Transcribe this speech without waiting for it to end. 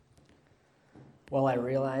Well, I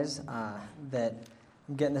realize that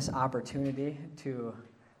I'm getting this opportunity to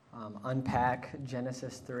unpack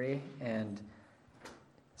Genesis 3, and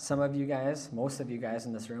some of you guys, most of you guys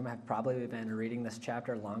in this room have probably been reading this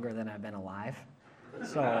chapter longer than I've been alive.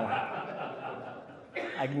 So I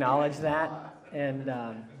acknowledge that, and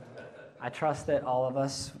I trust that all of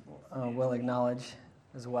us will acknowledge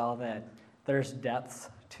as well that there's depth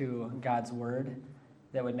to God's Word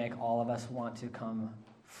that would make all of us want to come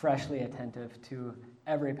freshly attentive to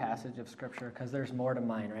every passage of Scripture, because there's more to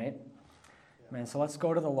mine, right? Yeah. Man, so let's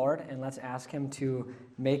go to the Lord and let's ask Him to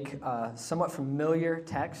make a somewhat familiar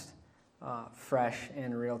text fresh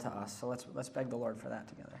and real to us. So let's beg the Lord for that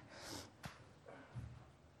together.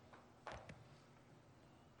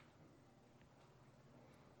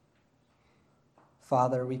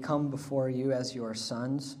 Father, we come before you as your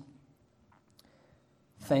sons,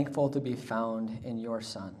 thankful to be found in your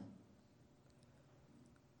Son.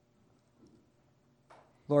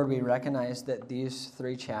 Lord, we recognize that these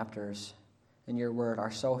 3 chapters in your word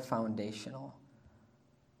are so foundational.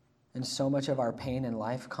 And so much of our pain in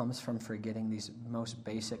life comes from forgetting these most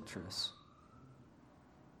basic truths.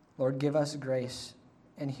 Lord, give us grace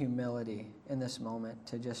and humility in this moment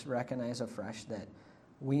to just recognize afresh that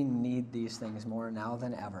we need these things more now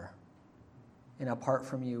than ever. And apart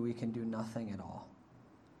from you, we can do nothing at all.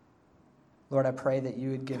 Lord, I pray that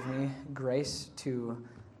you would give me grace to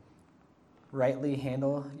rightly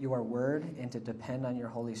handle your word and to depend on your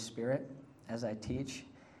Holy Spirit as I teach.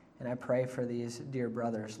 And I pray for these dear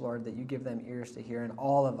brothers, Lord, that you give them ears to hear, and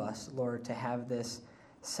all of us, Lord, to have this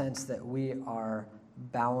sense that we are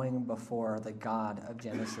bowing before the God of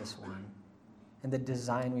Genesis 1 and the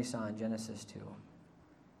design we saw in Genesis 2.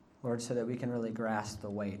 Lord, so that we can really grasp the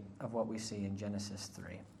weight of what we see in Genesis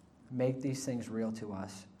 3. Make these things real to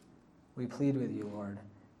us. We plead with you, Lord.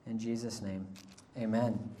 In Jesus' name,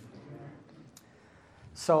 amen.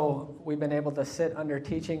 So we've been able to sit under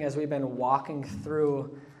teaching as we've been walking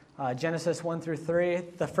through Genesis 1 through 3.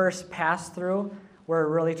 The first pass through, we're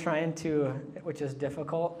really trying to, which is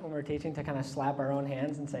difficult when we're teaching, to kind of slap our own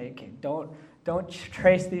hands and say, okay, don't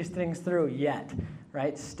trace these things through yet,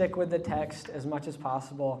 right? Stick with the text as much as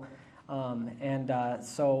possible.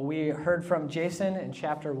 So we heard from Jason in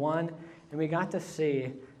chapter 1, and we got to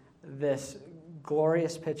see this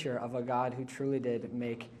glorious picture of a God who truly did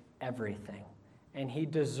make everything. And he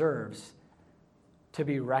deserves to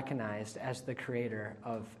be recognized as the creator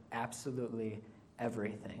of absolutely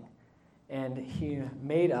everything. And he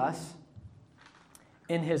made us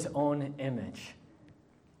in his own image.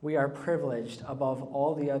 We are privileged above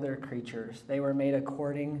all the other creatures. They were made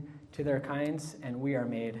according to their kinds, and we are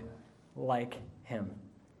made like him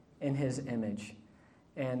in his image.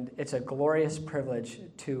 And it's a glorious privilege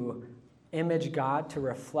to image God, to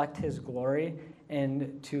reflect his glory,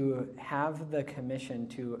 and to have the commission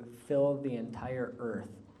to fill the entire earth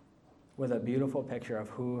with a beautiful picture of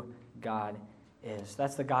who God is.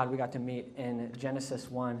 That's the God we got to meet in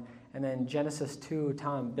Genesis 1. And then Genesis 2,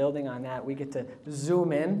 Tom, building on that, we get to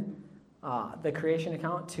zoom in the creation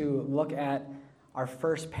account to look at our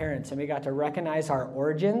first parents. And we got to recognize our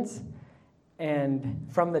origins and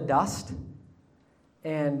from the dust.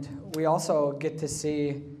 And we also get to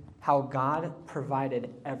see how God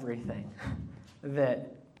provided everything that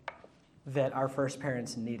our first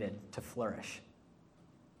parents needed to flourish.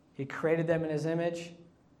 He created them in his image.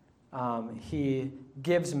 He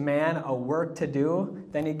gives man a work to do.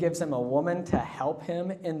 Then he gives him a woman to help him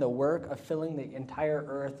in the work of filling the entire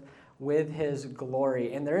earth with his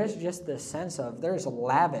glory. And there is just this sense of there's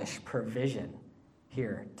lavish provision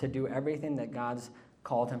here to do everything that God's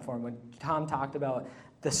called him for. And when Tom talked about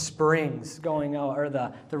the springs going out, or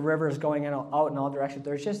the rivers going out in all directions,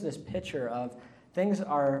 there's just this picture of things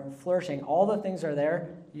are flourishing. All the things are there.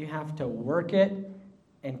 You have to work it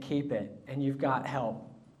and keep it, and you've got help.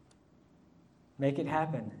 Make it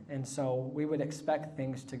happen. And so we would expect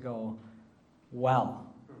things to go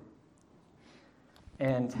well.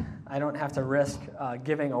 And I don't have to risk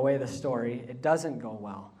giving away the story. It doesn't go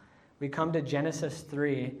well. We come to Genesis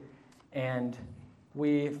 3, and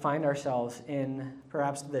we find ourselves in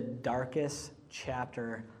perhaps the darkest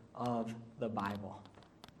chapter of the Bible.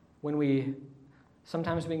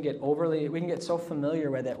 Sometimes we can get so familiar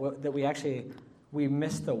with it that we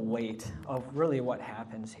miss the weight of really what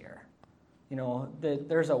happens here. You know,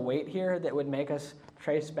 there's a weight here that would make us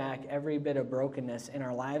trace back every bit of brokenness in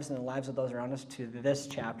our lives and the lives of those around us to this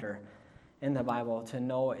chapter in the Bible, to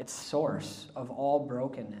know its source of all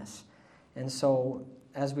brokenness. And so,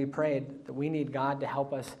 as we prayed, that we need God to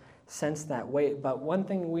help us sense that weight. But one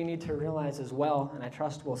thing we need to realize as well, and I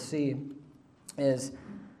trust we'll see, is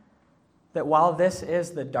that while this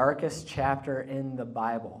is the darkest chapter in the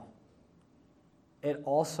Bible, it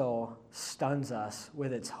also stuns us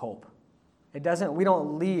with its hope. We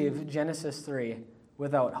don't leave Genesis 3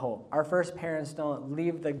 without hope. Our first parents don't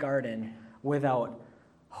leave the garden without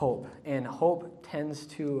hope. And hope tends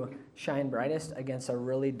to shine brightest against a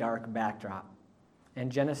really dark backdrop.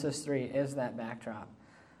 And Genesis 3 is that backdrop.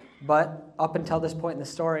 But up until this point in the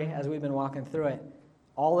story, as we've been walking through it,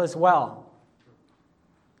 all is well.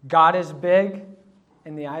 God is big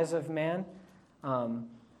in the eyes of man.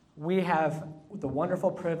 We have the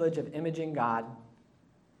wonderful privilege of imaging God.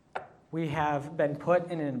 We have been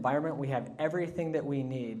put in an environment, we have everything that we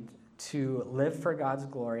need to live for God's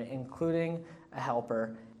glory, including a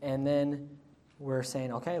helper. And then we're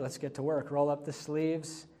saying, okay, let's get to work. Roll up the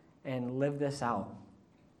sleeves and live this out.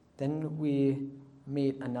 Then we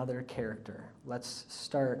meet another character. Let's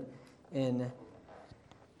start in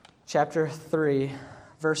chapter 3,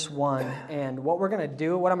 verse 1. And what we're going to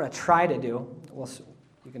do, what I'm going to try to do,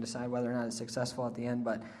 you can decide whether or not it's successful at the end,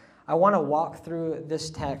 but I want to walk through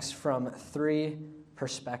this text from 3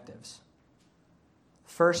 perspectives.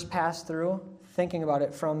 First pass through, thinking about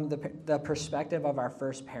it from the perspective of our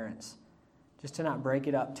first parents, just to not break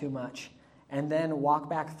it up too much. And then walk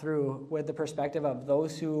back through with the perspective of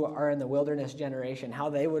those who are in the wilderness generation, how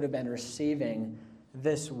they would have been receiving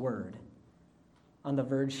this word on the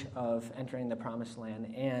verge of entering the promised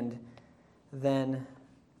land. And then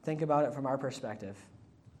think about it from our perspective.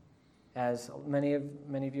 As many of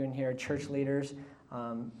you in here are church leaders,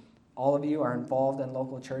 all of you are involved in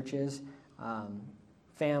local churches,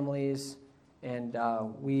 families, and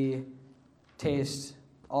we taste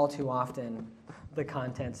all too often the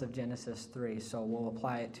contents of Genesis 3, so we'll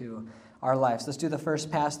apply it to our lives. Let's do the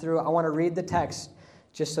first pass through. I want to read the text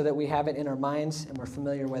just so that we have it in our minds and we're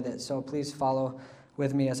familiar with it, so please follow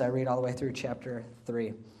with me as I read all the way through chapter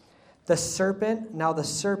 3. The serpent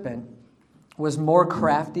was more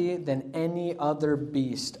crafty than any other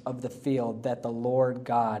beast of the field that the Lord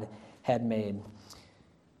God had made.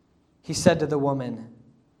 He said to the woman,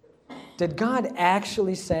 "Did God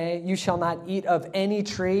actually say, 'You shall not eat of any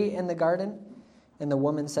tree in the garden?' And the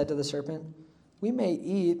woman said to the serpent, 'We may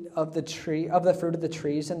eat of the fruit of the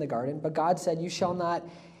trees in the garden, but God said, 'You shall not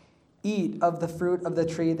eat of the fruit of the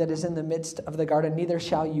tree that is in the midst of the garden, neither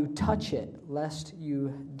shall you touch it, lest you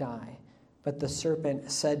die.' But the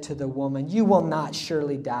serpent said to the woman, 'You will not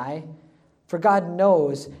surely die, for God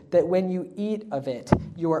knows that when you eat of it,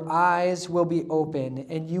 your eyes will be open,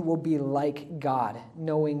 and you will be like God,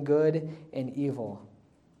 knowing good and evil.'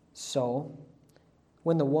 So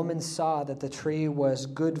when the woman saw that the tree was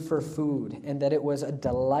good for food, and that it was a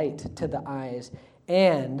delight to the eyes,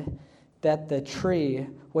 and that the tree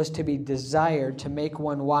was to be desired to make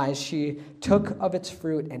one wise, she took of its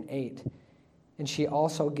fruit and ate. And she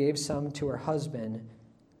also gave some to her husband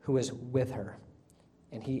who was with her,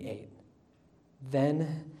 and he ate.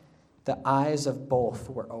 Then the eyes of both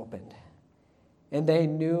were opened, and they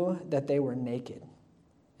knew that they were naked.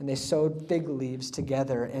 And they sewed fig leaves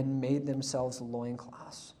together and made themselves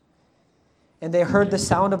loincloths. And they heard the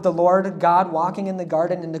sound of the Lord God walking in the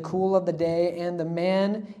garden in the cool of the day, and the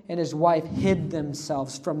man and his wife hid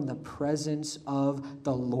themselves from the presence of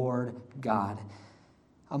the Lord God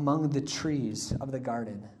among the trees of the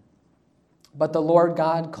garden. But the Lord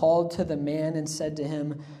God called to the man and said to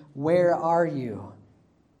him, 'Where are you?'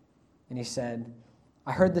 And he said,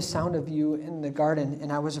 'I heard the sound of you in the garden,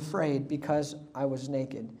 and I was afraid because I was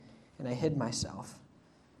naked, and I hid myself.'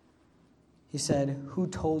 He said, 'Who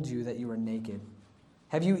told you that you were naked?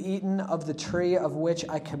 Have you eaten of the tree of which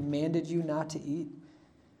I commanded you not to eat?'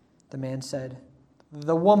 The man said,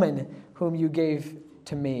 'The woman whom you gave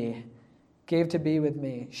to be with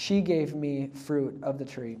me, she gave me fruit of the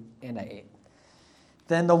tree, and I ate.'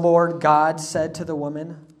 Then the Lord God said to the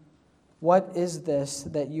woman, 'What is this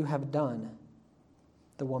that you have done?'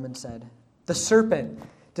 The woman said, 'The serpent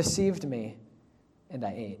deceived me, and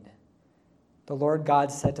I ate.' The Lord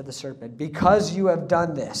God said to the serpent, 'Because you have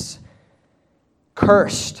done this,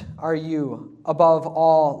 cursed are you above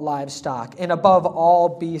all livestock and above all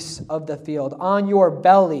beasts of the field. On your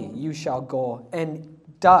belly you shall go, and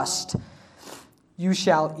dust you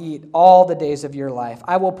shall eat all the days of your life.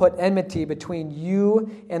 I will put enmity between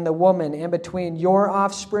you and the woman, and between your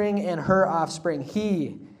offspring and her offspring.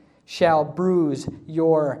 He shall bruise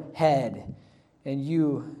your head, and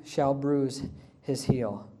you shall bruise his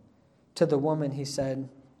heel.' To the woman he said,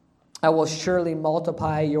 'I will surely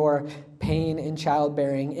multiply your pain in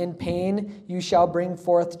childbearing. In pain you shall bring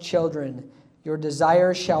forth children. Your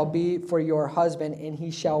desire shall be for your husband, and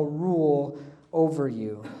he shall rule over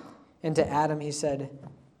you.' And to Adam he said,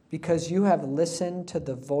 because you have listened to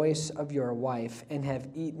the voice of your wife and have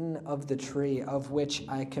eaten of the tree of which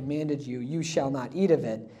I commanded you, you shall not eat of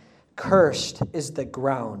it. Cursed is the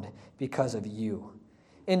ground because of you.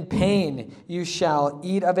 In pain you shall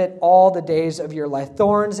eat of it all the days of your life.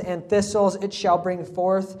 Thorns and thistles it shall bring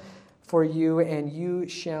forth for you, and you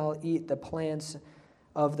shall eat the plants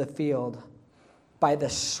of the field. By the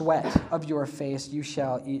sweat of your face you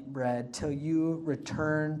shall eat bread, till you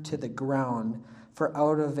return to the ground, for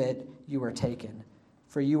out of it you were taken.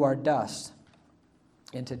 For you are dust,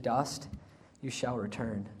 and to dust you shall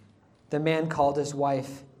return. The man called his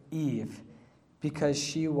wife Eve, because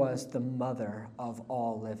she was the mother of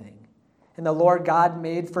all living. And the Lord God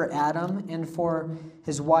made for Adam and for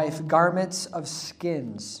his wife garments of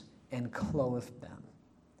skins and clothed them.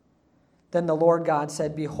 Then the Lord God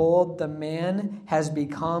said, behold, the man has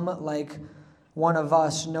become like one of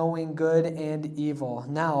us, knowing good and evil.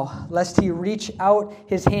 Now, lest he reach out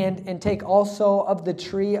his hand and take also of the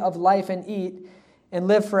tree of life and eat and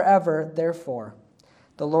live forever. Therefore,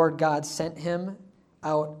 the Lord God sent him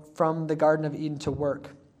out from the Garden of Eden to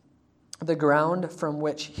work the ground from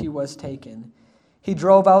which he was taken. He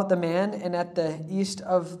drove out the man, and at the east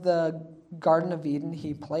of the Garden of Eden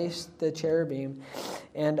he placed the cherubim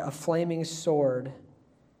and a flaming sword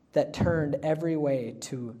that turned every way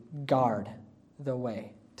to guard the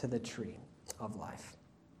way to the tree of life.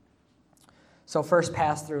 So first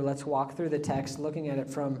pass through, let's walk through the text, looking at it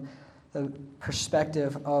from the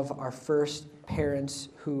perspective of our first parents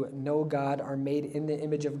who know God, are made in the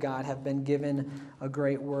image of God, have been given a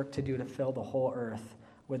great work to do to fill the whole earth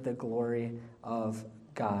with the glory of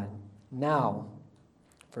God. Now,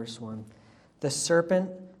 verse 1, the serpent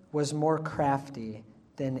was more crafty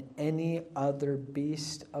than any other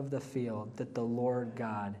beast of the field that the Lord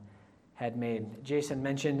God had made. Jason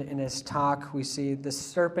mentioned in his talk, we see the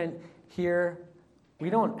serpent here.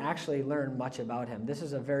 We don't actually learn much about him. This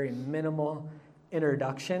is a very minimal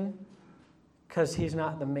introduction because he's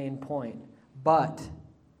not the main point. But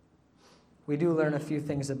we do learn a few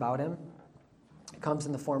things about him. It comes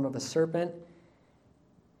in the form of a serpent.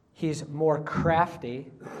 He's more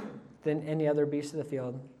crafty than any other beast of the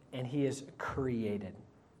field, and he is created.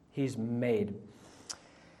 He's made.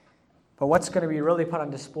 But what's going to be really put on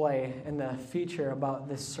display, and the feature about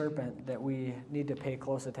this serpent that we need to pay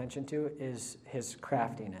close attention to, is his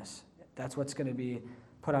craftiness. That's what's going to be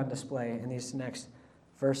put on display in these next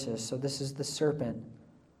verses. So this is the serpent.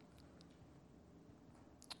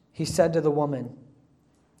 He said to the woman,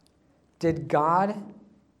 did God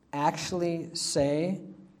actually say,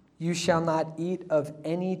 you shall not eat of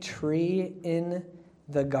any tree in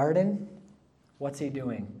the garden? What's he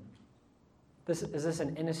doing? Is this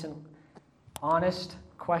an innocent, honest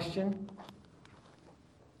question?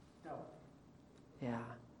 Doubt. Yeah.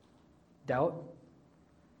 Doubt?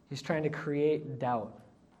 He's trying to create doubt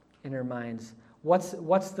in her minds. What's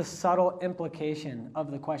the subtle implication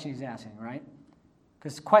of the question he's asking, right?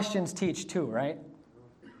 Because questions teach too, right?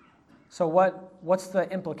 So what's the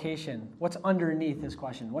implication? What's underneath his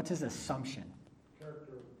question? What's his assumption?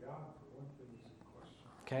 Character of God, for one thing, is a question.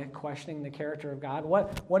 Okay, questioning the character of God.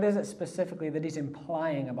 What is it specifically that he's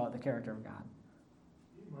implying about the character of God?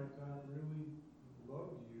 He might not really love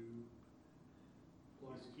you.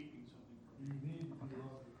 Well, he's keeping something from You need to be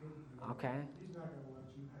loved because you know, Okay. he's not going to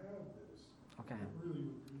let you have this. Okay. It really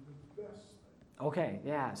would be the best thing. Okay,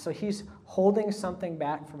 yeah. So he's holding something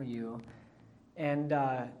back from you, and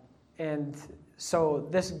so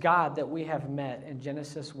this God that we have met in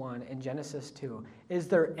Genesis 1 and Genesis 2, is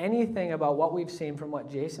there anything about what we've seen from what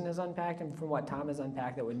Jason has unpacked and from what Tom has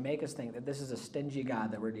unpacked that would make us think that this is a stingy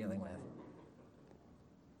God that we're dealing with?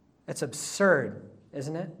 It's absurd,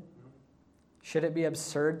 isn't it? Should it be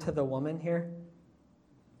absurd to the woman here?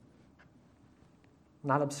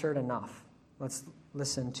 Not absurd enough. Let's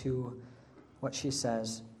listen to what she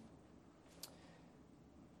says.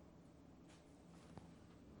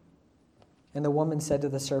 And the woman said to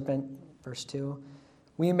the serpent, verse 2,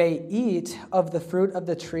 we may eat of the fruit of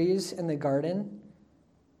the trees in the garden,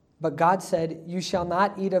 but God said, you shall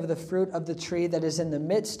not eat of the fruit of the tree that is in the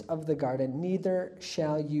midst of the garden, neither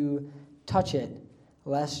shall you touch it,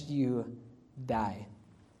 lest you die.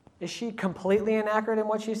 Is she completely inaccurate in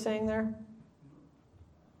what she's saying there?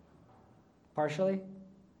 Partially?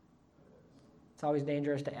 It's always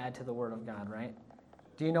dangerous to add to the Word of God, right?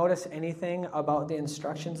 Do you notice anything about the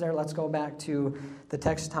instructions there? Let's go back to the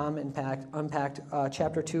text Tom unpacked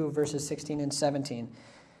chapter 2, verses 16 and 17.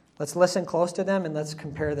 Let's listen close to them and let's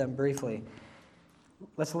compare them briefly.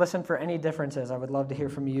 Let's listen for any differences. I would love to hear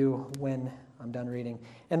from you when I'm done reading.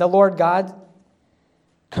 And the Lord God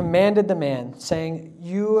commanded the man, saying,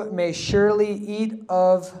 "You may surely eat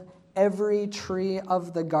of every tree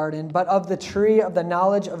of the garden, but of the tree of the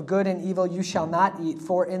knowledge of good and evil you shall not eat,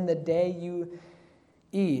 for in the day you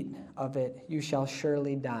eat of it, you shall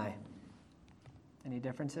surely die." Any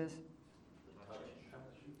differences?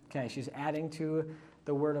 Okay, she's adding to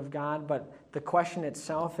the Word of God, but the question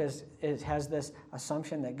itself has this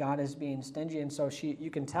assumption that God is being stingy, and so you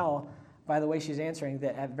can tell by the way she's answering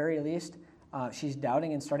that at very least she's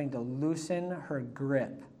doubting and starting to loosen her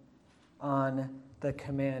grip on the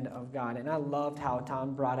command of God. And I loved how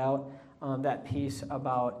Tom brought out that piece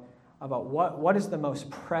about what is the most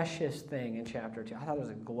precious thing in chapter 2. I thought it was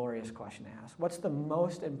a glorious question to ask. What's the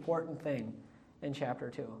most important thing in chapter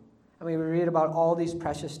 2? I mean, we read about all these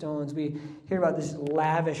precious stones. We hear about these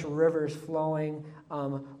lavish rivers flowing,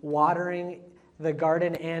 watering the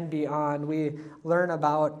garden and beyond. We learn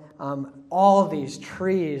about all these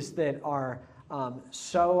trees that are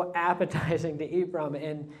so appetizing to eat from.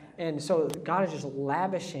 And so God is just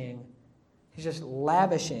lavishing. He's just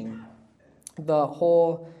lavishing the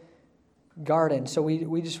whole garden. So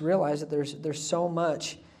we just realize that there's so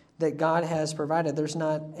much that God has provided. There's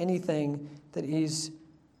not anything that he's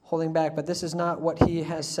holding back, but this is not what he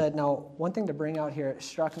has said. Now, one thing to bring out here, it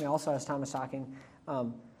struck me also as Tom was talking,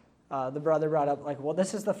 the brother brought up, well,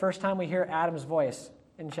 this is the first time we hear Adam's voice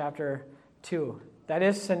in chapter 2. That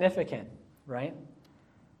is significant, right?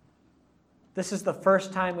 This is the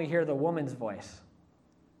first time we hear the woman's voice.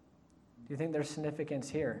 Do you think there's significance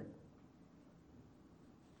here?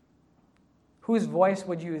 Whose voice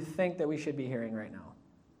would you think that we should be hearing right now?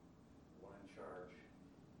 One in charge.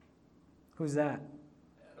 Who's that?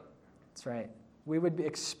 Adam. That's right. We would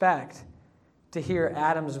expect to hear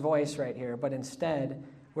Adam's voice right here, but instead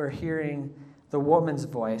we're hearing the woman's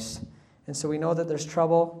voice. And so we know that there's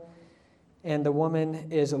trouble, and the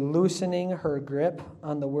woman is loosening her grip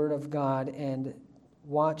on the Word of God, and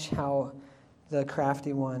watch how the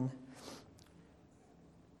crafty one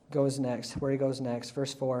goes next, where he goes next.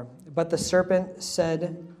 Verse 4, "But the serpent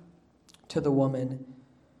said to the woman,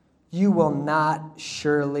 'You will not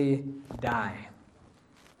surely die.'"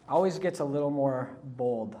 Always gets a little more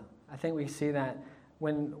bold. I think we see that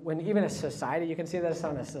when even a society, you can see this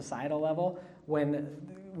on a societal level, when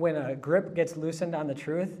a grip gets loosened on the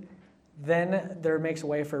truth, then there makes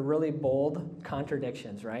way for really bold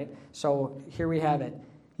contradictions, right? So here we have it.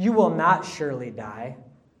 You will not surely die.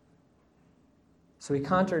 So he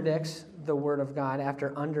contradicts the Word of God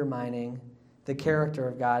after undermining the character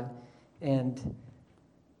of God. And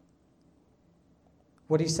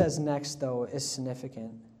what he says next, though, is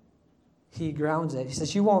significant. He grounds it. He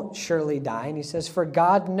says, "You won't surely die." And he says, "For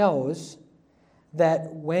God knows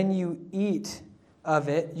that when you eat of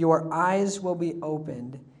it, your eyes will be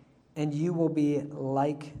opened, and you will be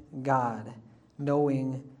like God,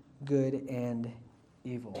 knowing good and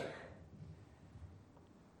evil."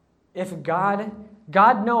 If God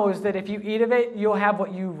knows that if you eat of it, you'll have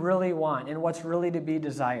what you really want and what's really to be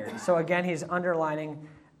desired. So again, he's underlining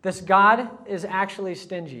this God is actually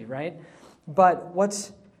stingy, right? But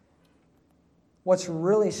what's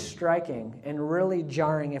really striking and really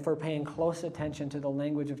jarring, if we're paying close attention to the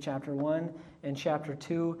language of chapter 1 and chapter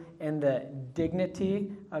 2 and the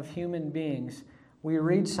dignity of human beings, we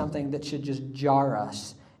read something that should just jar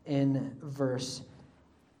us in verse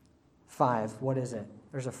 5. What is it?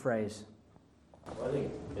 There's a phrase. Well, I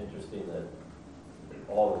think it's interesting that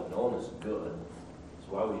all is known as good,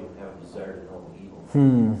 so why would you have a desire to know evil?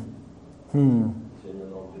 Sin to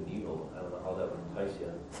know good and evil. I don't know how that would entice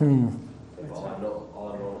you. All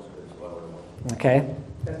I know is good, so I would know. Okay.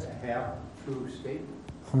 That's a half-true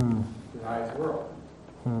statement. In God's world.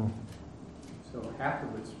 So half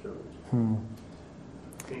of it's true.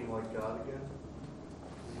 Being like God again?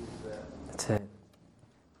 Use that. That's it.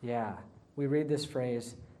 Yeah. We read this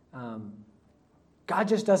phrase, God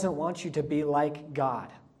just doesn't want you to be like God.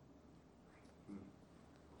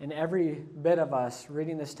 And every bit of us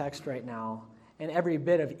reading this text right now, and every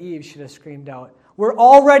bit of Eve should have screamed out, "We're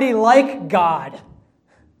already like God."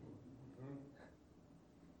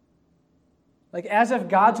 Like as if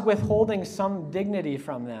God's withholding some dignity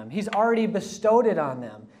from them. He's already bestowed it on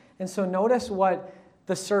them. And so notice what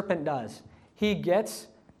the serpent does. He gets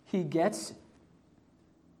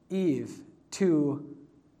Eve to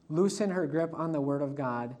loosen her grip on the Word of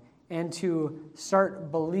God and to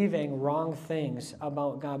start believing wrong things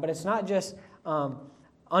about God. But it's not just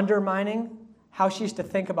undermining how she's to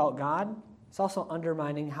think about God. It's also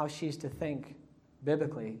undermining how she's to think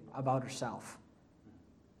biblically about herself.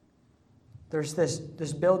 There's this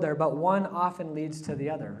build there, but one often leads to the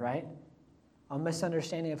other, right? A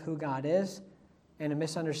misunderstanding of who God is and a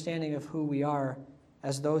misunderstanding of who we are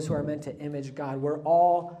as those who are meant to image God. We're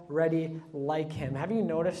already like him. Have you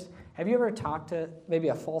noticed, have you ever talked to maybe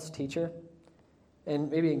a false teacher and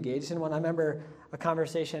maybe engaged in one? I remember a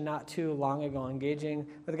conversation not too long ago engaging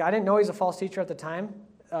with a guy. I didn't know he was a false teacher at the time.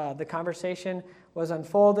 The conversation was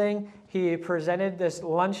unfolding. He presented this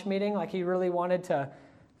lunch meeting like he really wanted to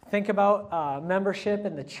think about membership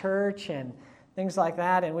in the church and things like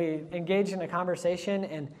that. And we engaged in a conversation.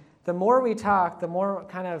 And the more we talked, the more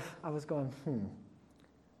kind of I was going,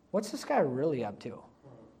 what's this guy really up to?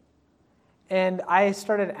 And I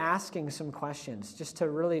started asking some questions just to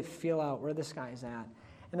really feel out where this guy's at.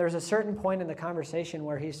 And there was a certain point in the conversation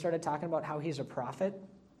where he started talking about how he's a prophet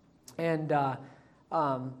and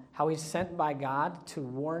how he's sent by God to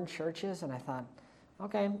warn churches. And I thought,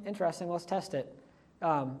 okay, interesting, let's test it.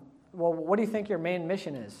 Well, what do you think your main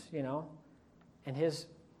mission is, you know? And his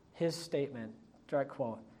statement, direct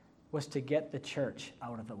quote, was to get the church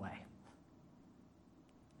out of the way.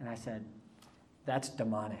 And I said, that's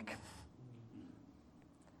demonic.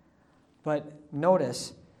 But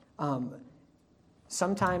notice,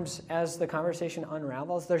 sometimes as the conversation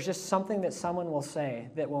unravels, there's just something that someone will say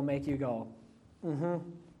that will make you go,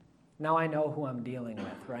 now I know who I'm dealing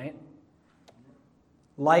with, right?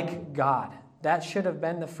 Like God. That should have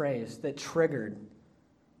been the phrase that triggered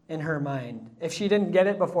in her mind. If she didn't get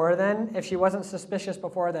it before then, if she wasn't suspicious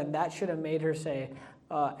before then, that should have made her say,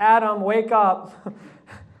 Adam, wake up.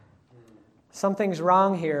 Something's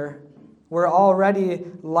wrong here. We're already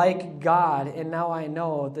like God, and now I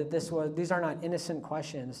know that these are not innocent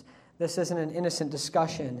questions. This isn't an innocent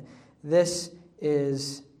discussion. This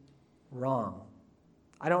is wrong.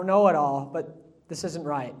 I don't know it all, but this isn't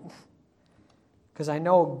right. Because I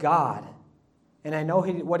know God, and I know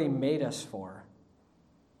what he made us for.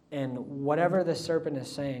 And whatever the serpent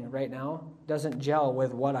is saying right now doesn't gel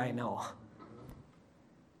with what I know.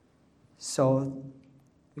 So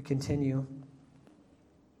we continue.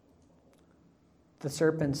 The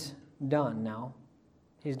serpent's done now.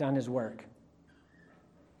 He's done his work.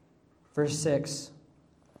 Verse 6,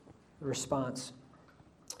 the response.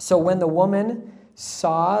 So when the woman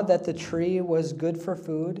saw that the tree was good for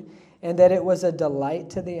food, and that it was a delight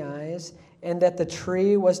to the eyes, and that the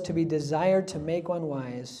tree was to be desired to make one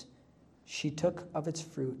wise, she took of its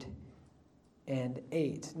fruit and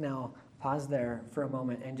ate. Now, pause there for a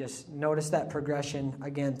moment and just notice that progression.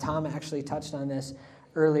 Again, Tom actually touched on this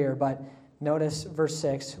earlier, but notice verse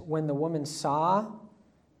 6. When the woman saw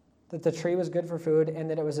that the tree was good for food and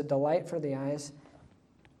that it was a delight for the eyes,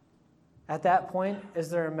 at that point, is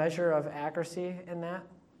there a measure of accuracy in that?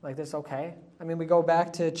 Like this, okay? I mean, we go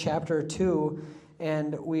back to chapter 2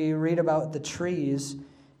 and we read about the trees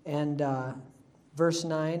and verse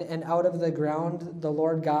 9, and out of the ground the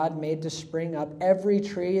Lord God made to spring up every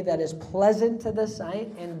tree that is pleasant to the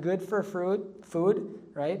sight and good for food,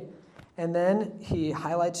 right? And then he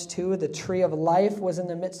highlights too, the tree of life was in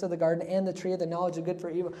the midst of the garden and the tree of the knowledge of good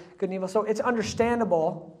and evil. So it's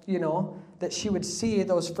understandable, that she would see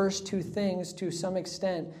those first two things to some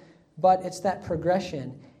extent, but it's that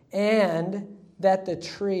progression. And that the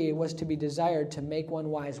tree was to be desired to make one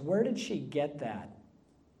wise. Where did she get that?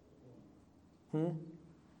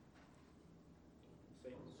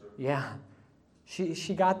 Yeah.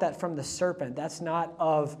 She got that from the serpent. That's not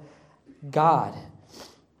of God.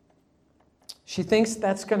 She thinks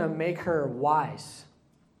that's going to make her wise.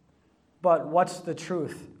 But what's the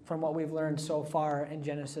truth from what we've learned so far in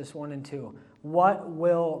Genesis 1 and 2? What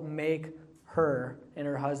will make her and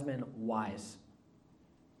her husband wise?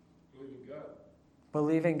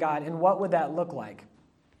 Believing God. And what would that look like?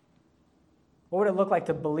 What would it look like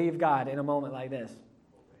to believe God in a moment like this?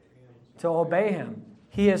 To obey him.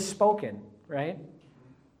 He has spoken, right?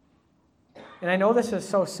 And I know this is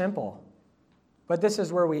so simple, but this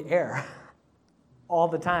is where we err all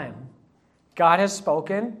the time. God has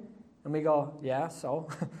spoken, and we go, yeah, so?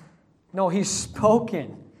 No, he's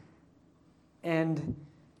spoken. And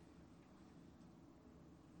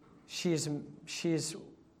she's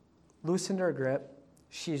loosened her grip.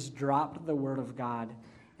 She's dropped the word of God,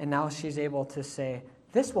 and now she's able to say,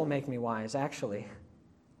 this will make me wise, actually.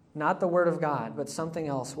 Not the word of God, but something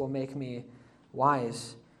else will make me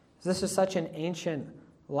wise. This is such an ancient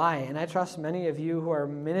lie, and I trust many of you who are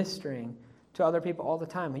ministering to other people all the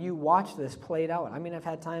time, you watch this played out. I mean, I've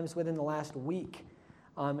had times within the last week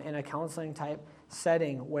in a counseling type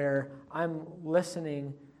setting where I'm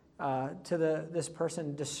listening to this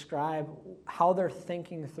person describe how they're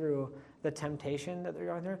thinking through the temptation that they're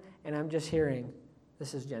going through, and I'm just hearing,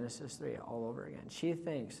 this is Genesis 3 all over again. She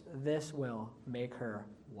thinks this will make her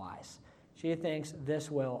wise. She thinks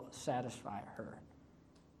this will satisfy her,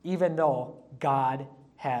 even though God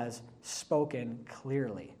has spoken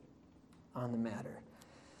clearly on the matter.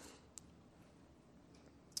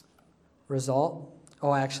 Result?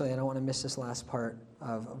 Oh, actually, I don't want to miss this last part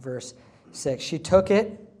of verse 6. She took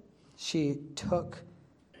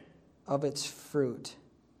of its fruit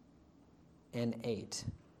and ate.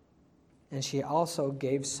 And she also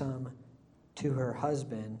gave some to her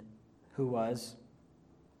husband who was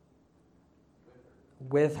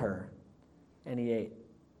with her, and he ate.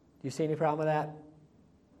 Do you see any problem with that?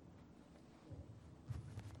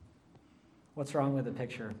 What's wrong with the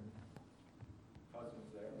picture?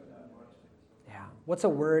 Yeah. What's a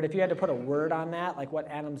word? If you had to put a word on that, like what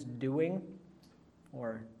Adam's doing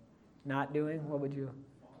or not doing, what would you?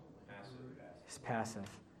 Passive. He's passive.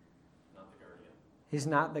 Not the guardian. He's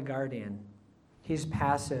not the guardian. He's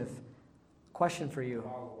passive. Question for you.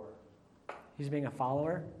 He's being a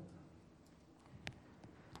follower?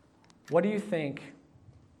 What do you think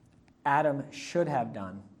Adam should have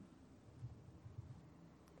done?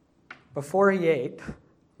 Before he ate,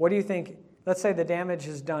 what do you think? Let's say the damage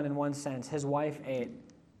is done in one sense. His wife ate.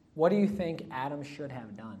 What do you think Adam should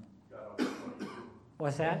have done?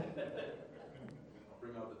 What's that?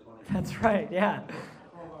 Bring out the 20. That's right, yeah.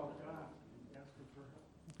 Call out God. Ask him for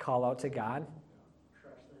help. Call out to God.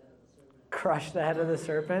 Crush the head of the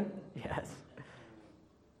serpent. Yes.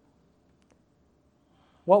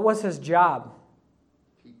 What was his job?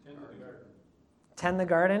 Tend the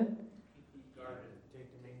garden?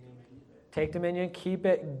 Take dominion, keep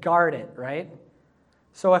it, guard it, right?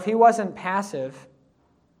 So if he wasn't passive,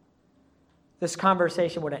 this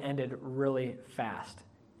conversation would have ended really fast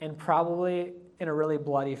and probably in a really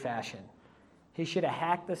bloody fashion. He should have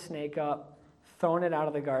hacked the snake up, thrown it out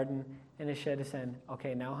of the garden, and he should have said,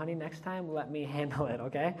 okay, now, honey, next time, let me handle it,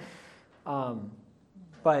 okay?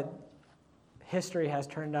 But history has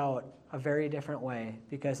turned out a very different way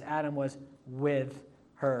because Adam was with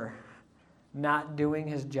her, not doing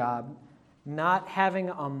his job, not having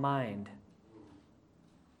a mind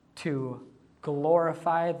to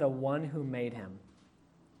glorify the one who made him.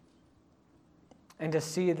 And to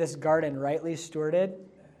see this garden rightly stewarded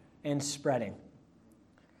and spreading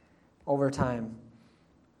over time.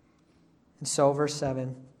 And so, verse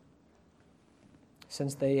 7,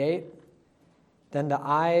 since they ate, then the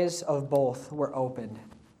eyes of both were opened,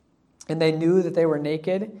 and they knew that they were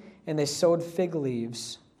naked, and they sewed fig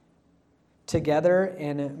leaves together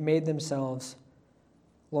and made themselves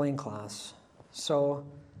loincloths. So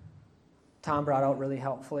Tom brought out really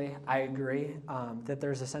helpfully, I agree, that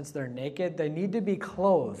there's a sense they're naked. They need to be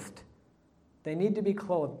clothed. They need to be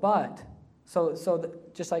clothed. But,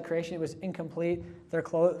 just like creation, it was incomplete. They're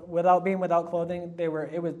clothed, without clothing, there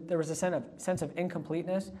was a sense of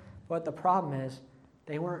incompleteness. But the problem is,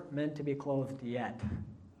 they weren't meant to be clothed yet.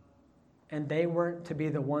 And they weren't to be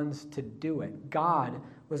the ones to do it. God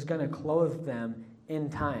was going to clothe them in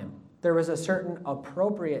time. There was a certain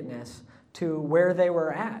appropriateness to where they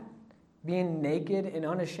were at, being naked and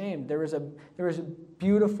unashamed. There was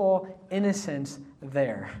beautiful innocence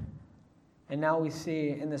there. And now we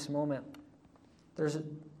see in this moment,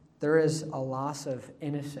 there is a loss of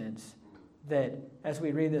innocence that, as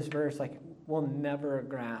we read this verse, like we'll never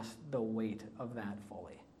grasp the weight of that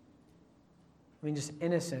fully. I mean, just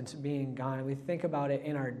innocence being gone. We think about it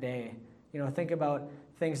in our day. Think about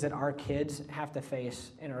things that our kids have to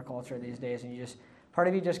face in our culture these days, and part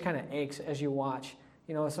of you just kind of aches as you watch.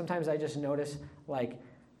 Sometimes I just notice like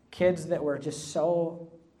kids that were just so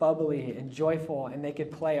bubbly and joyful, and they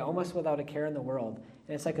could play almost without a care in the world.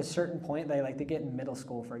 And it's like a certain point they get in middle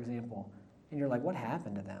school, for example, and you're like, what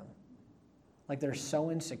happened to them? Like they're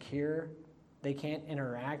so insecure. They can't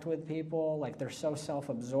interact with people. Like they're so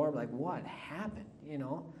self-absorbed. Like what happened,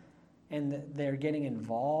 And they're getting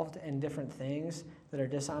involved in different things that are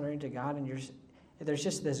dishonoring to God. And there's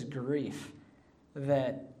just this grief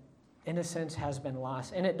that innocence has been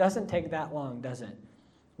lost. And it doesn't take that long, does it?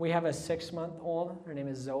 We have a 6-month-old. Her name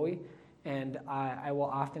is Zoe. And I will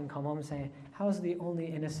often come home and say, how's the only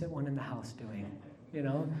innocent one in the house doing?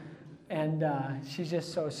 And she's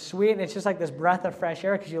just so sweet, and it's just like this breath of fresh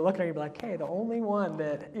air, because you look at her and you're like, hey, the only one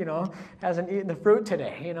that, hasn't eaten the fruit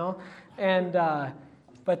today, And,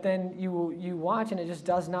 but then you watch, and it just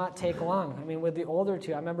does not take long. I mean, with the older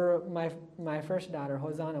two, I remember my first daughter,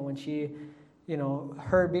 Hosanna, when she,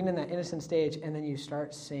 her being in that innocent stage, and then you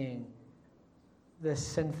start seeing this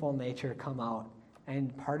sinful nature come out,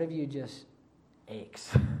 and part of you just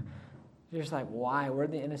aches. You're just like, why?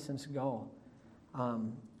 Where'd the innocence go?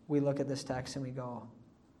 We look at this text and we go,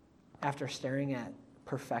 after staring at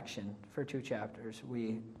perfection for 2 chapters,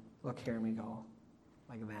 we look here and we go,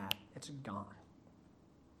 like that, it's gone.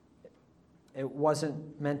 It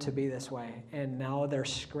wasn't meant to be this way. And now they're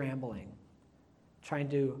scrambling, trying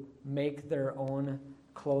to make their own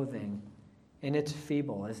clothing. And it's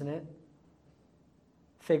feeble, isn't it?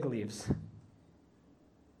 Fig leaves.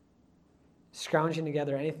 Scrounging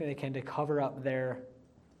together anything they can to cover up their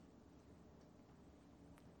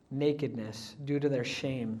nakedness due to their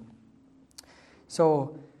shame.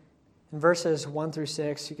 So in verses 1 through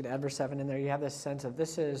 6, you could add verse 7 in there, you have this sense of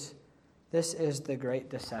this is the great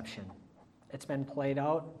deception. It's been played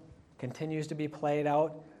out, continues to be played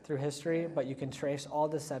out through history, but you can trace all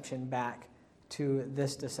deception back to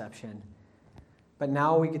this deception. But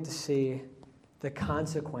now we get to see the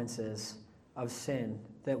consequences of sin,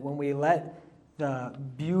 that when we let the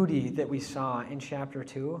beauty that we saw in chapter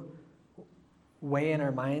 2 weigh in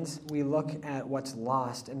our minds, we look at what's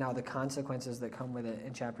lost and now the consequences that come with it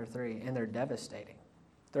in chapter 3, and they're devastating.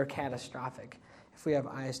 They're catastrophic if we have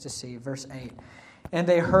eyes to see. Verse 8, and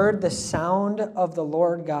they heard the sound of the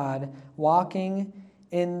Lord God walking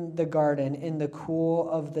in the garden in the cool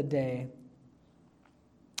of the day,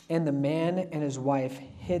 and the man and his wife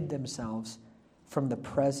hid themselves from the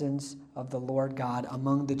presence of the Lord God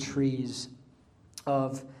among the trees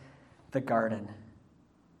of the garden.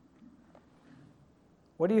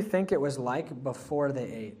 What do you think it was like before they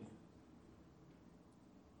ate?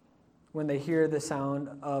 When they hear the sound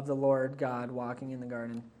of the Lord God walking in the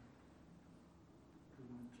garden?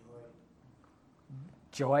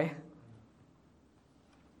 Joy?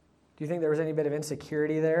 Do you think there was any bit of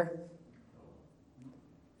insecurity there?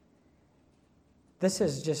 This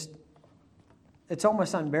is just, it's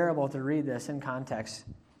almost unbearable to read this in context.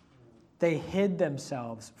 They hid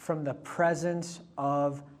themselves from the presence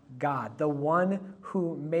of God, the one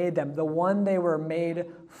who made them, the one they were made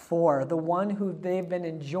for, the one who they've been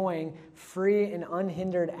enjoying free and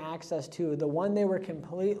unhindered access to, the one they were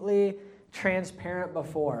completely transparent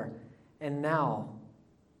before. And now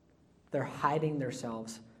they're hiding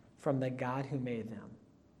themselves from the God who made them.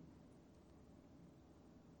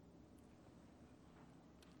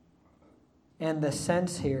 And the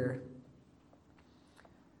sense here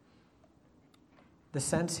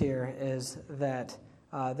is that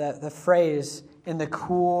the phrase, in the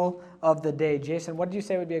cool of the day. Jason, what did you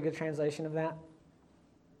say would be a good translation of that?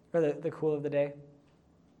 Or the cool of the day?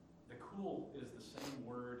 The cool is the same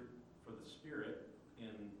word for the Spirit in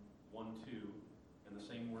 1:2, and the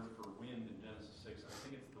same word for wind in Genesis 6. I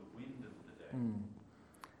think it's the wind of the day.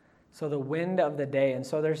 So the wind of the day. And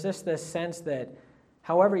so there's this sense that,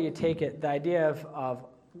 however you take it, the idea of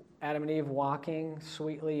Adam and Eve walking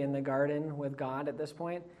sweetly in the garden with God at this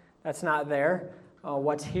point, that's not there.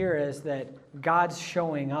 What's here is that God's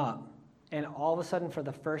showing up, and all of a sudden, for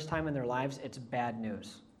the first time in their lives, it's bad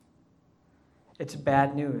news. It's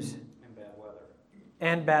bad news. And bad weather.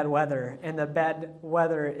 And bad weather. And the bad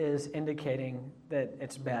weather is indicating that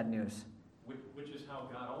it's bad news. Which is how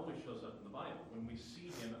God always shows up in the Bible. When we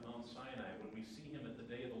see him at Mount Sinai, when we see him at the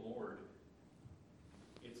day of the Lord,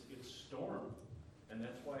 it's storm. And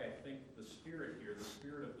that's why I think the Spirit here, the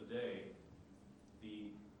Spirit of the day,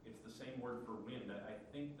 it's the same word for wind. I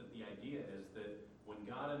think that the idea is that when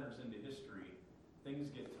God enters into history, things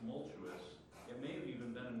get tumultuous. It may have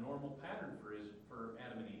even been a normal pattern for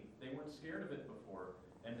Adam and Eve. They weren't scared of it before,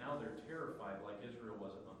 and now they're terrified like Israel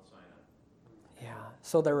was at Mount Sinai. Yeah.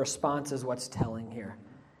 So their response is what's telling here,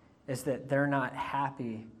 is that they're not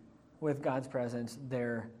happy with God's presence.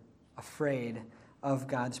 They're afraid of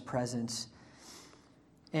God's presence.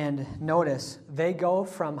 And notice, they go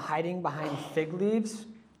from hiding behind fig leaves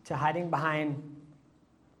to hiding behind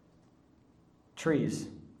trees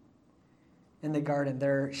in the garden.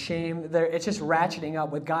 It's just ratcheting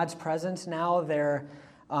up. With God's presence now, they're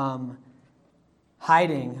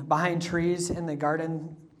hiding behind trees in the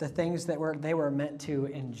garden. The things that they were meant to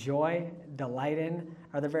enjoy, delight in,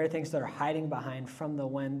 are the very things that are hiding behind from the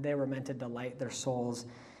one they were meant to delight their souls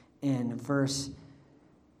in. Verse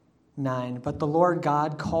 9, but the Lord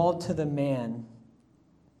God called to the man.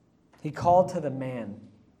 He called to the man.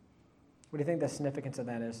 What do you think the significance of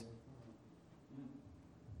that is?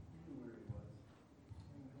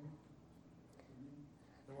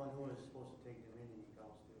 The one who was supposed to take dominion, he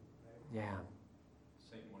calls to, right? Yeah.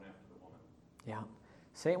 Satan went after the woman. Yeah.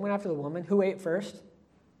 Satan went after the woman. Who ate first?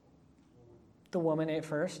 The woman ate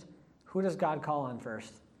first. Who does God call on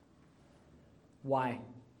first? Why?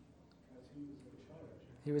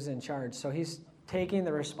 He was in charge. So he's taking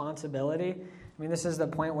the responsibility. I mean, this is the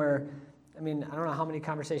point where, I don't know how many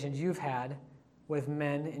conversations you've had with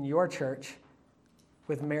men in your church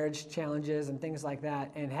with marriage challenges and things like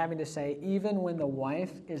that, and having to say, even when the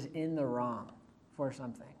wife is in the wrong for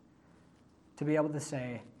something, to be able to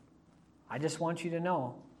say, I just want you to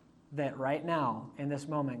know that right now, in this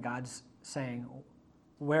moment, God's saying,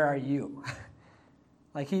 where are you?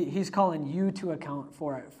 Like he's calling you to account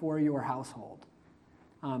for it, for your household.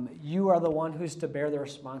 You are the one who's to bear the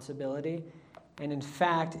responsibility. And in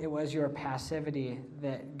fact, it was your passivity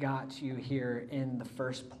that got you here in the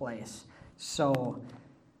first place. So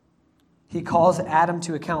he calls Adam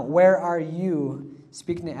to account. Where are you?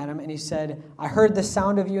 Speaking to Adam, and he said, I heard the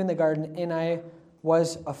sound of you in the garden, and I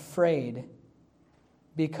was afraid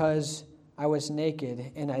because I was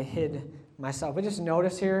naked and I hid myself. But just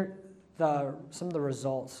notice here some of the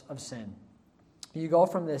results of sin. You go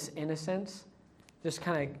from this innocence, just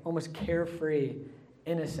kind of almost carefree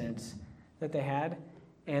innocence that they had,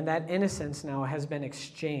 and that innocence now has been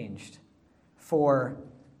exchanged for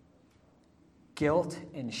guilt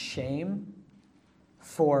and shame,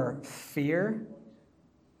 for fear,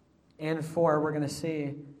 and for, we're going to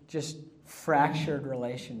see, just fractured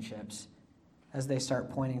relationships as they start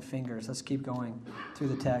pointing fingers. Let's keep going through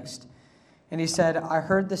the text. And he said, I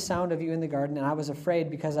heard the sound of you in the garden, and I was afraid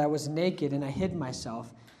because I was naked and I hid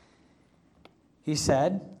myself. He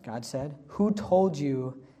said, God said, who told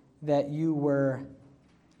you that you were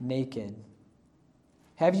naked?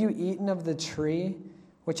 Have you eaten of the tree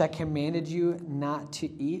which I commanded you not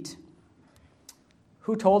to eat?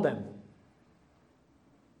 Who told him?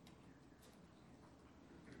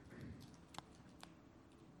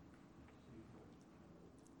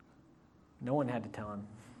 No one had to tell him.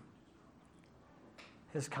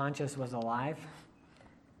 His conscience was alive,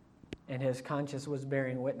 and his conscience was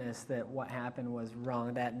bearing witness that what happened was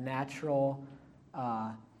wrong. That natural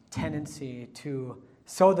tendency to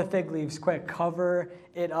sew the fig leaves quick, cover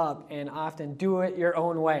it up, and often do it your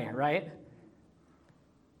own way, right?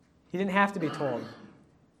 He didn't have to be told.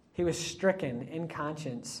 He was stricken in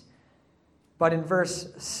conscience. But in verse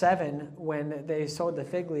 7, when they sewed the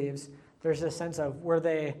fig leaves, there's a sense of, were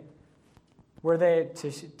they,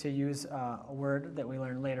 to use a word that we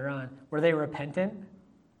learn later on, were they repentant?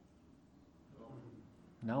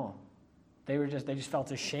 No. They just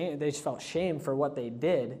felt ashamed. They just felt shame for what they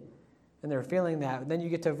did, and they were feeling that. Then you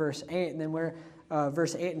get to verse 8, and then we're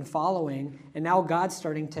verse 8 and following, and now God's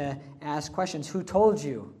starting to ask questions. Who told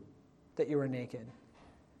you that you were naked?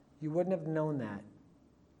 You wouldn't have known that.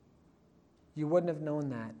 You wouldn't have known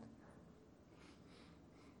that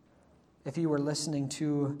if you were listening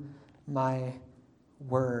to my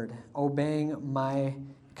word, obeying my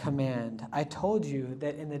command. I told you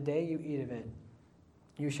that in the day you eat of it,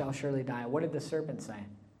 you shall surely die. What did the serpent say?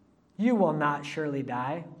 You will not surely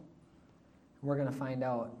die. We're going to find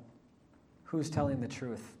out who's telling the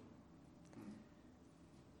truth.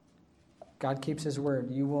 God keeps his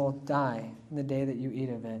word. You will die in the day that you eat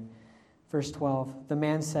of it. Verse 12, the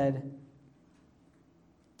man said,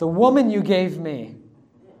 the woman you gave me,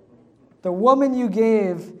 the woman you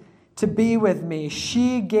gave to be with me,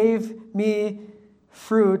 she gave me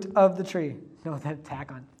fruit of the tree. No, that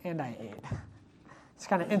tack on, and I ate. It's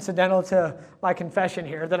kind of incidental to my confession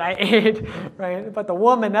here that I ate, right? But the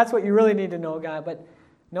woman, that's what you really need to know, God. But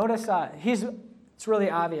notice it's really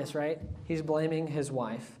obvious, right? He's blaming his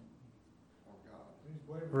wife.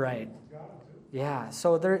 Right. Yeah,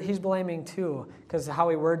 so he's blaming too, because how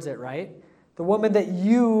he words it, right? The woman that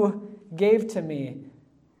you gave to me,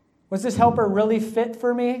 was this helper really fit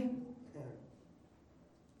for me?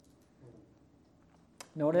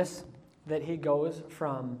 Notice that he goes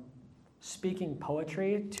from speaking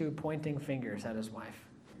poetry to pointing fingers at his wife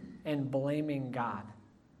and blaming God.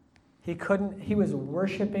 He was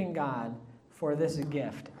worshiping God for this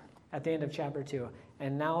gift at the end of chapter 2,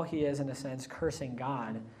 and now he is, in a sense, cursing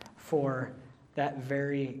God for that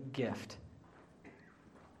very gift.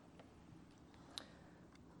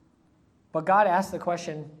 But God asked the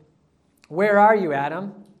question, where are you,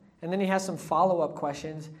 Adam? And then he has some follow-up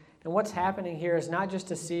questions. And what's happening here is not just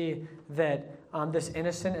to see that this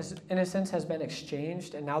innocence has been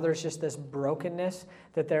exchanged, and now there's just this brokenness,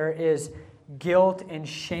 that there is guilt and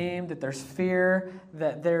shame, that there's fear,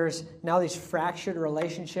 that there's now these fractured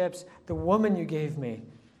relationships. The woman you gave me.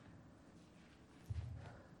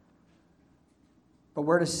 But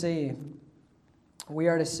we are to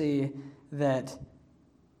see that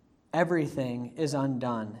everything is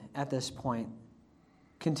undone at this point.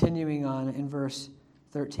 Continuing on in verse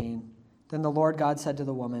 13. Then the Lord God said to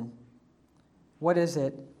the woman, what is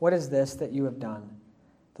it? What is this that you have done?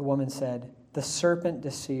 The woman said, the serpent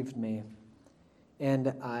deceived me,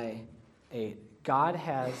 and I ate. God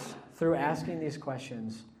has, through asking these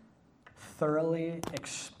questions, thoroughly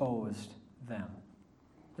exposed them.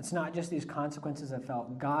 It's not just these consequences that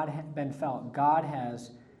God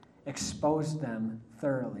has exposed them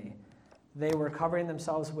thoroughly. they were covering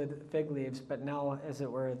themselves with fig leaves, but now, as it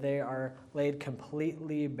were, they are laid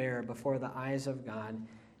completely bare before the eyes of God,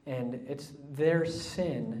 and it's their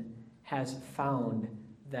sin has found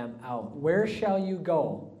them out. Where shall you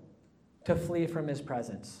go to flee from his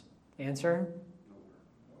presence? Answer?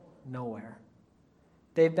 Nowhere.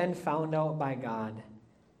 They've been found out by God.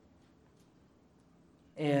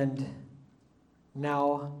 And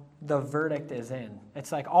now the verdict is in.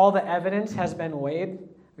 It's like all the evidence has been weighed.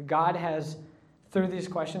 God has, through these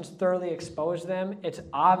questions, thoroughly exposed them. It's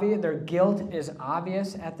obvious. Their guilt is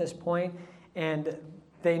obvious at this point, and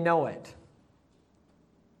they know it.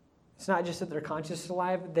 It's not just that their conscience is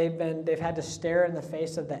alive. They've had to stare in the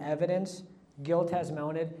face of the evidence. Guilt has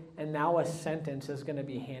mounted, and now a sentence is going to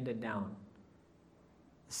be handed down.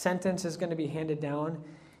 Sentence is going to be handed down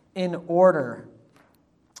in order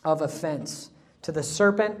of offense to the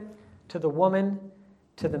serpent, to the woman,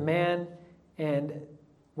 to the man, and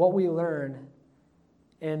what we learn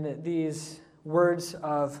in these words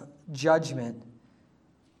of judgment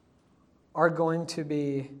are going to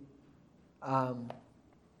be an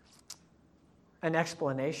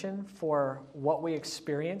explanation for what we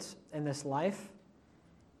experience in this life,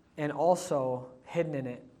 and also hidden in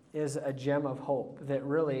it is a gem of hope that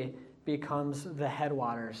really becomes the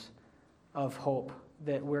headwaters of hope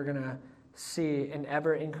that we're going to see in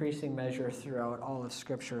ever-increasing measure throughout all of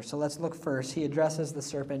Scripture. So let's look first. He addresses the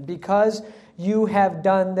serpent. Because you have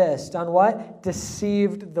done this. Done what?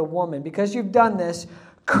 Deceived the woman. Because you've done this,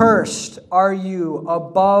 cursed are you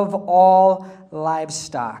above all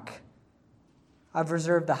livestock. I've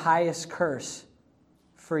reserved the highest curse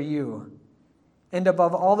for you. And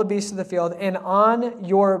above all the beasts of the field, and on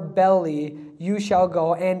your belly you shall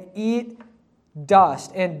go and eat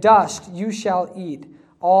dust, and dust you shall eat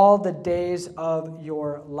all the days of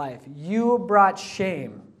your life. You brought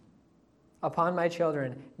shame upon my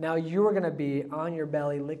children. Now you are going to be on your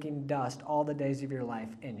belly licking dust all the days of your life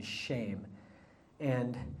in shame.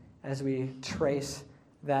 And as we trace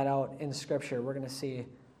that out in Scripture, we're going to see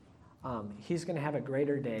he's going to have a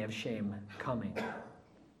greater day of shame coming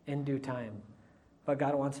in due time. But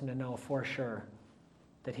God wants him to know for sure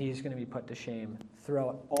that he's going to be put to shame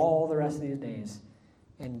throughout all the rest of these days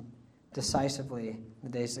and decisively the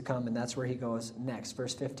days to come. And that's where he goes next.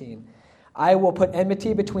 Verse 15. I will put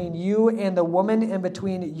enmity between you and the woman, and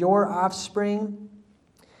between your offspring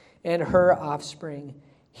and her offspring.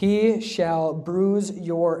 He shall bruise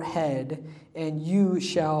your head, and you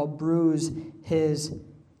shall bruise his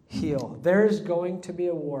heel. There's going to be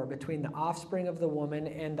a war between the offspring of the woman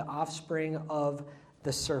and the offspring of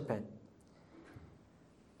the serpent.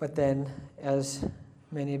 But then, as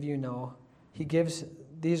many of you know, he gives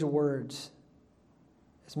these words,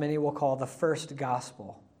 as many will call the first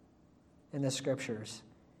gospel in the Scriptures.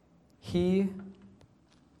 He,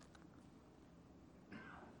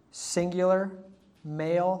 singular,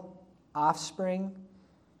 male, offspring,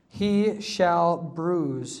 he shall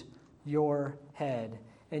bruise your head,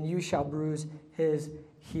 and you shall bruise his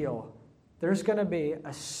heel. There's going to be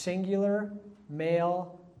a singular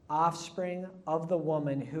male offspring of the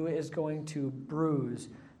woman who is going to bruise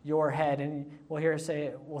your head. And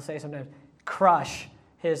we'll say sometimes, crush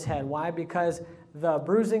his head. Why? Because the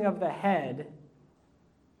bruising of the head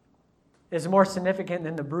is more significant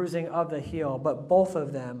than the bruising of the heel, but both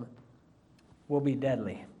of them will be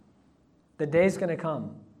deadly. The day's going to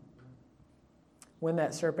come when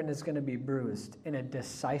that serpent is going to be bruised in a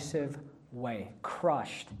decisive way,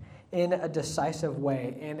 crushed in a decisive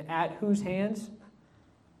way. And at whose hands?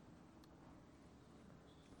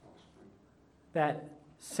 That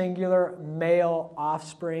singular male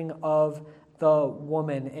offspring of the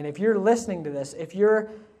woman. And if you're listening to this, if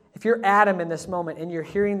you're Adam in this moment and you're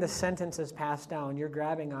hearing the sentences passed down, you're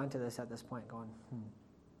grabbing onto this at this point going,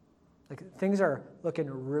 Like things are looking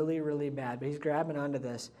really, really bad, but he's grabbing onto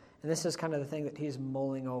this. And this is kind of the thing that he's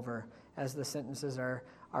mulling over as the sentences are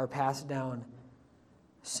passed down.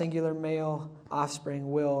 Singular male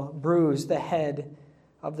offspring will bruise the head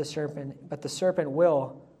of the serpent, but the serpent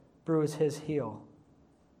will bruise his heel.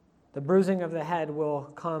 The bruising of the head will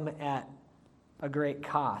come at a great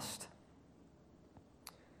cost.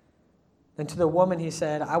 And to the woman he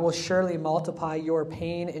said, I will surely multiply your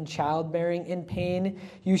pain in childbearing. In pain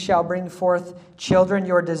you shall bring forth children.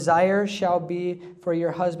 Your desire shall be for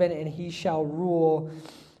your husband, and he shall rule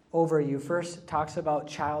over you. First talks about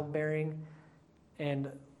childbearing, and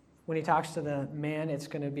when he talks to the man, it's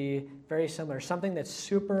going to be very similar. Something that's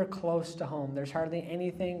super close to home. There's hardly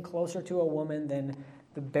anything closer to a woman than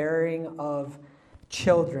the bearing of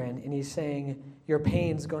children. And he's saying your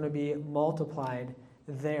pain's going to be multiplied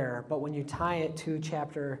there. But when you tie it to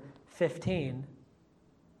chapter 15,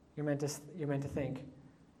 you're meant to think.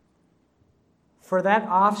 For that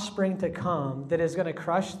offspring to come that is going to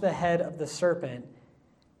crush the head of the serpent,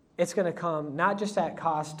 it's going to come not just at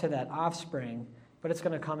cost to that offspring, but it's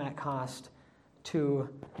going to come at cost to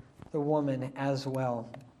the woman as well,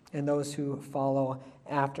 and those who follow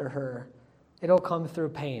after her. It'll come through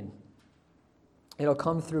pain. It'll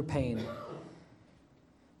come through pain.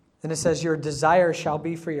 And it says, your desire shall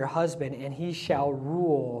be for your husband, and he shall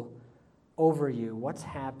rule over you. What's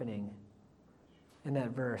happening in that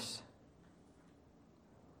verse?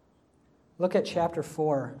 Look at chapter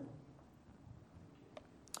 4,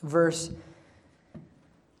 verses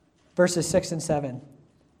 6 and 7.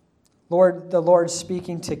 The Lord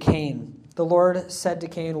speaking to Cain. The Lord said to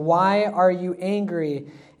Cain, why are you angry,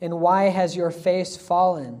 and why has your face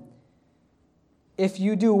fallen? If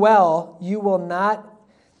you do well,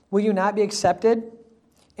 will you not be accepted?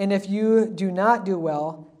 And if you do not do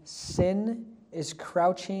well, sin is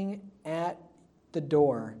crouching at the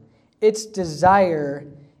door. Its desire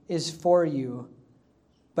is for you,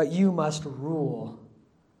 but you must rule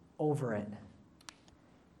over it.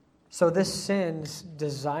 So this sin's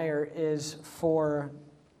desire is for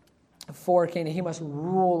Cain. He must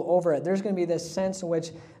rule over it. There's going to be this sense in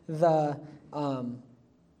which that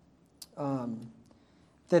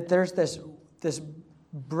there's this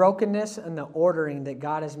brokenness in the ordering that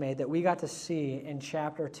God has made that we got to see in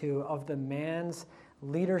chapter 2 of the man's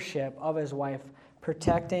leadership of his wife,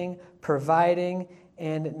 protecting, providing,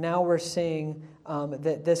 and now we're seeing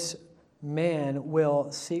that this man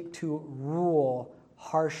will seek to rule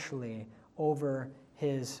harshly over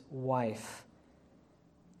his wife.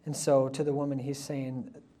 And so to the woman, he's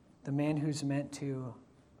saying, the man who's meant to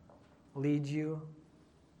lead you,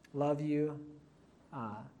 love you,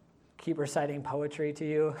 keep reciting poetry to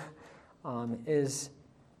you, is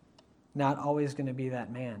not always going to be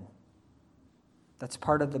that man. That's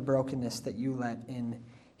part of the brokenness that you let in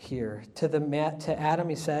here. To Adam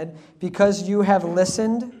he said, because you have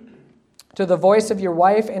listened to the voice of your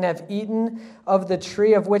wife and have eaten of the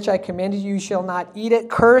tree of which I commanded you, you shall not eat it.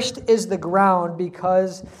 Cursed is the ground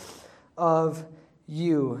because of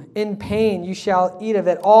you. In pain you shall eat of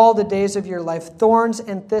it all the days of your life. Thorns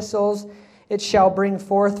and thistles it shall bring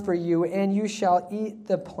forth for you, and you shall eat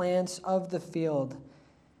the plants of the field.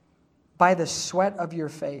 By the sweat of your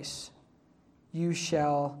face you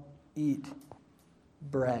shall eat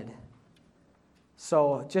bread.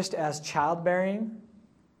 So just as childbearing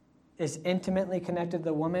is intimately connected to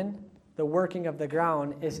the woman, the working of the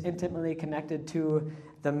ground is intimately connected to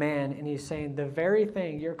the man. And he's saying the very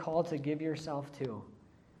thing you're called to give yourself to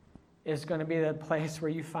is going to be the place where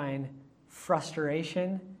you find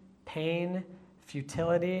frustration, pain,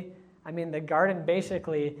 futility. I mean, the garden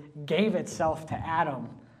basically gave itself to Adam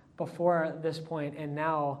before this point, and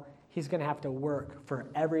now he's going to have to work for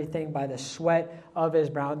everything by the sweat of his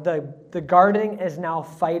brow. The garden is now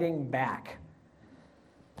fighting back.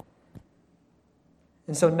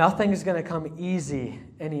 And so nothing is going to come easy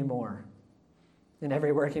anymore. And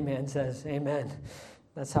every working man says, amen.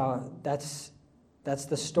 That's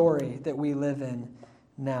the story that we live in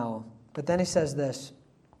now. But then he says this,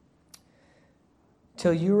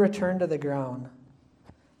 till you return to the ground.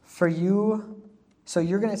 For you,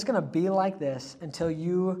 it's going to be like this until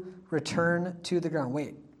you return to the ground.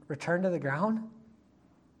 Wait, return to the ground?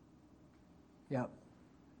 Yep.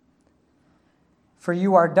 For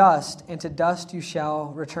you are dust, and to dust you shall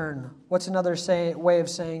return. What's another way of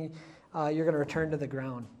saying you're going to return to the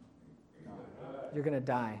ground? You're going to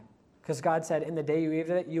die. Because God said, in the day you eat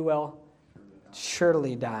of it, you will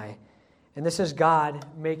surely die. And this is God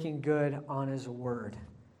making good on his word.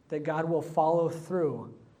 That God will follow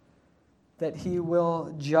through. That he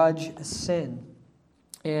will judge sin.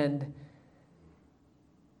 But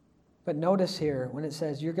notice here, when it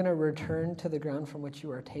says, you're going to return to the ground from which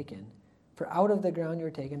you are taken. For out of the ground you are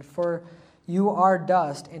taken. For you are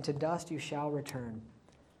dust, and to dust you shall return.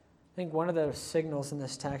 I think one of the signals in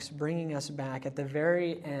this text, bringing us back at the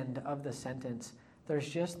very end of the sentence, there's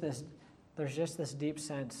just this deep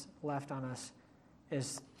sense left on us,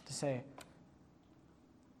 is to say,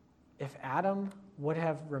 if Adam would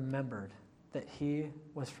have remembered that he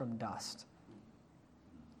was from dust,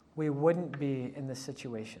 we wouldn't be in this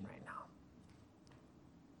situation right now.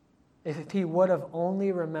 If he would have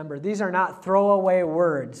only remembered. These are not throwaway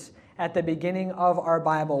words at the beginning of our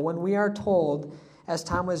Bible. When we are told, as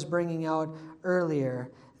Tom was bringing out earlier,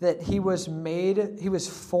 that he was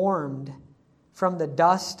formed from the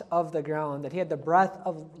dust of the ground, that he had the breath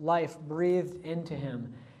of life breathed into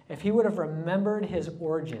him. If he would have remembered his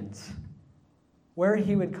origins, where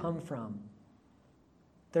he would come from,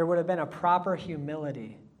 there would have been a proper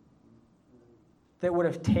humility that would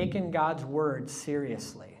have taken God's word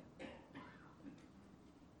seriously.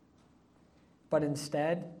 But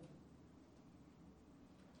instead,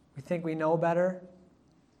 we think we know better,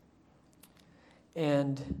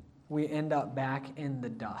 and we end up back in the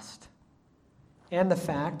dust. And the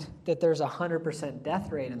fact that there's a 100%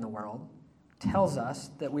 death rate in the world tells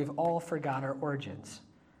us that we've all forgot our origins,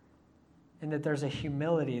 and that there's a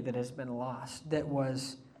humility that has been lost that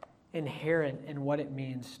was inherent in what it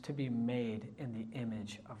means to be made in the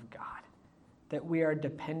image of God, that we are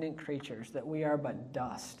dependent creatures, that we are but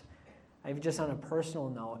dust. I've just on a personal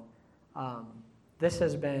note, this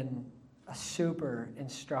has been a super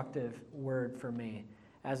instructive word for me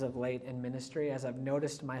as of late in ministry, as I've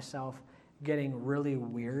noticed myself getting really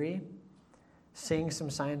weary, seeing some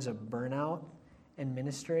signs of burnout in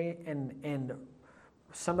ministry, and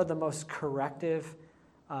some of the most corrective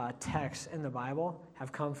texts in the Bible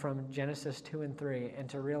have come from Genesis 2 and 3, and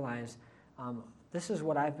to realize this is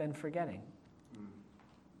what I've been forgetting.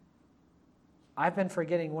 I've been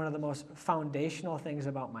forgetting one of the most foundational things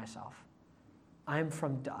about myself. I'm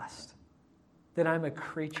from dust. That I'm a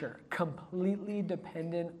creature, completely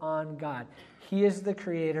dependent on God. He is the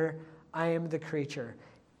creator. I am the creature.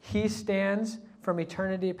 He stands from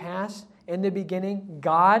eternity past. In the beginning,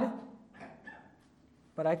 God.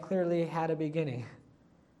 But I clearly had a beginning.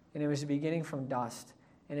 And it was a beginning from dust.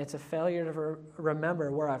 And it's a failure to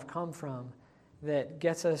remember where I've come from that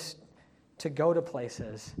gets us to go to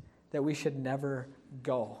places that we should never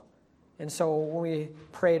go. And so when we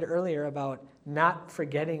prayed earlier about not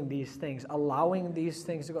forgetting these things, allowing these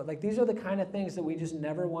things to go, like these are the kind of things that we just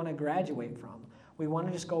never want to graduate from. We want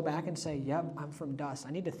to just go back and say, yep, I'm from dust.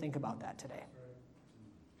 I need to think about that today.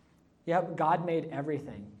 Yep, God made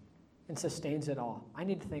everything and sustains it all. I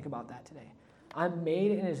need to think about that today. I'm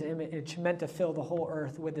made in his image, meant to fill the whole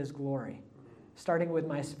earth with his glory, starting with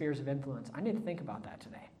my spheres of influence. I need to think about that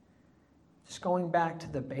today. Just going back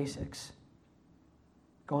to the basics.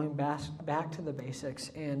 Going back to the basics.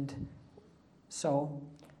 And so,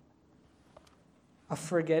 a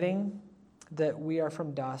forgetting that we are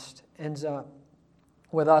from dust ends up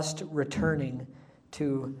with us returning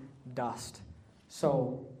to dust.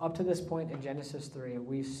 So, up to this point in Genesis 3,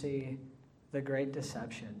 we see the great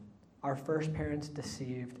deception. Our first parents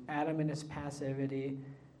deceived, Adam in his passivity,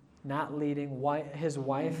 not leading, his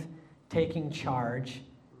wife taking charge,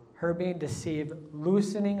 her being deceived,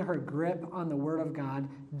 loosening her grip on the word of God,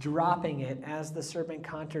 dropping it as the serpent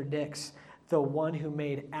contradicts the one who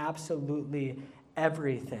made absolutely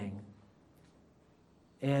everything.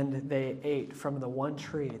 And they ate from the one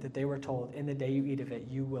tree that they were told, in the day you eat of it,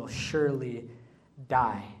 you will surely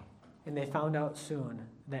die. And they found out soon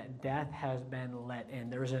that death has been let in.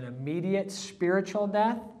 There was an immediate spiritual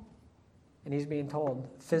death, and he's being told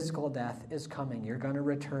physical death is coming. You're going to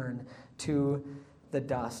return to the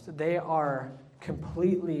dust. They are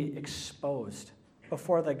completely exposed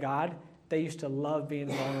before the God they used to love being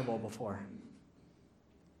vulnerable before.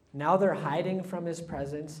 Now they're hiding from his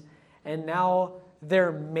presence, and now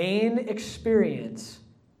their main experience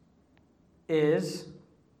is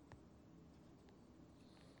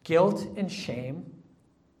guilt and shame,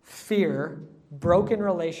 fear, broken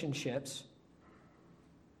relationships,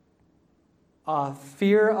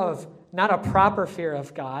 fear of, not a proper fear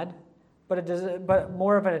of God, but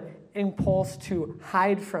more of an impulse to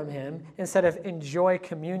hide from him instead of enjoy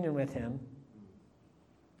communion with him.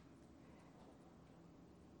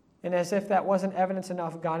 And as if that wasn't evidence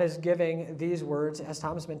enough, God is giving these words, as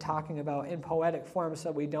Tom's been talking about, in poetic form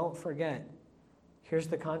so we don't forget. Here's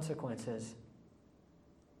the consequences.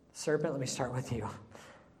 Serpent, let me start with you.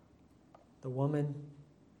 The woman,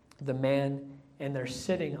 the man, and they're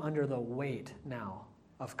sitting under the weight now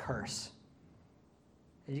of curse.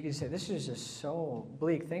 And you can say, this is just so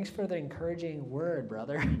bleak. Thanks for the encouraging word,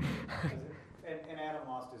 brother. And Adam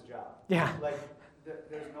lost his job. Yeah. Like,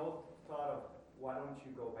 there's no thought of, why don't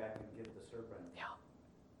you go back and get the serpent? Yeah.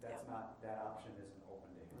 That's not, that option isn't open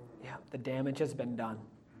to him. Yeah, the damage has been done.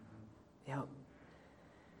 Yeah.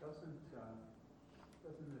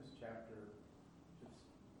 Doesn't this chapter just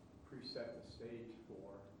preset the stage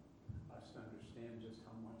for us to understand just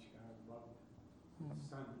how much God loved his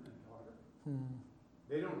son and daughter?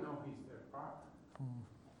 They don't know he's their father.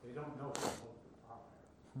 They don't know he's both the father.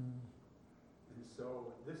 And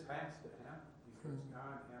so this has to happen because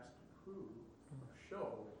God has to prove or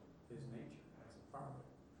show his nature as a father.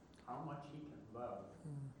 How much he can love,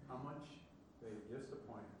 how much they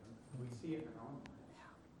disappointed him. We see it in our own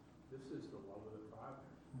lives. This is the love of the Father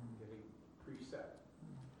getting preset.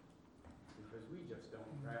 Because we just don't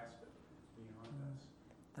grasp it. It's beyond us.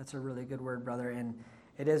 That's a really good word, brother. And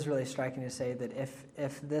it is really striking to say that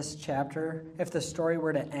if this chapter, if the story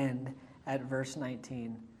were to end at verse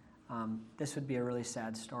 19, this would be a really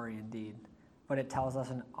sad story indeed. But it tells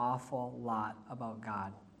us an awful lot about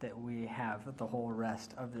God that we have the whole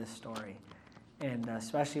rest of this story. And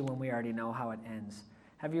especially when we already know how it ends.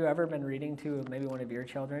 Have you ever been reading to maybe one of your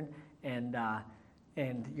children and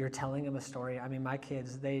you're telling them a story? I mean, my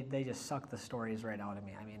kids, they just suck the stories right out of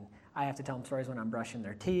me. I mean, I have to tell them stories when I'm brushing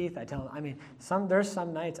their teeth. I tell them, I mean, there's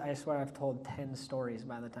some nights I swear I've told 10 stories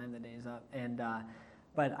by the time the day's up. And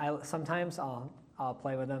but sometimes I'll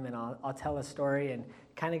play with them and I'll tell a story and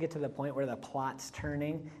kind of get to the point where the plot's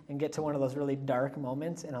turning and get to one of those really dark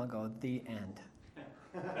moments, and I'll go, the end.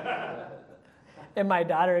 And my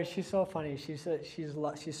daughter, she's so funny. She's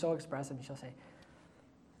so expressive. She'll say,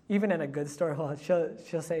 even in a good story,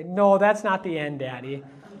 she'll say, no, that's not the end, Daddy.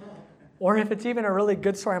 Or if it's even a really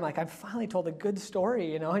good story, I'm like, I've finally told a good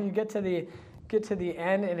story, and you get to the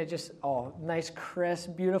end, and it just, nice,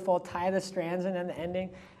 crisp, beautiful, tie the strands in the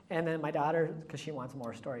ending. And then my daughter, because she wants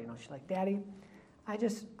more story, she's like, Daddy, I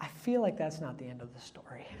feel like that's not the end of the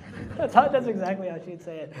story. That's exactly how she'd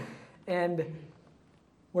say it. And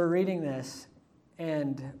we're reading this,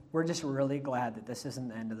 and we're just really glad that this isn't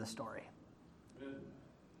the end of the story.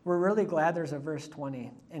 We're really glad there's a verse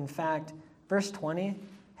 20. In fact, verse 20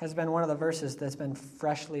 has been one of the verses that's been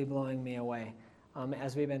freshly blowing me away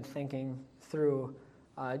as we've been thinking through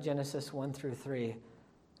Genesis 1 through 3.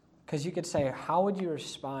 Because you could say, how would you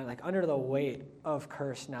respond, like under the weight of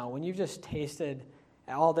curse now, when you've just tasted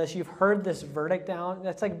all this, you've heard this verdict down.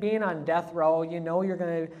 That's like being on death row. You know you're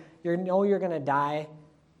gonna die,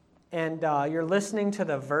 and you're listening to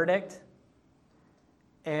the verdict,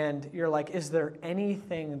 and you're like, is there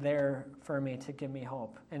anything there for me to give me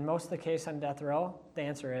hope? And most of the case on death row, the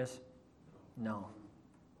answer is no.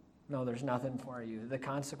 No, there's nothing for you. The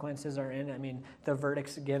consequences are in. I mean, the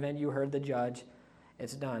verdict's given. You heard the judge.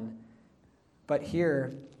 It's done. But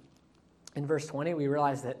here, in verse 20, we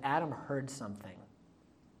realize that Adam heard something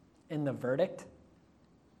in the verdict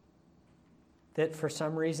that for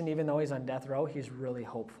some reason, even though he's on death row, he's really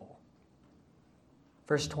hopeful.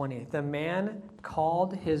 Verse 20, the man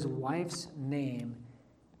called his wife's name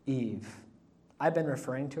Eve. I've been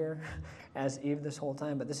referring to her as Eve this whole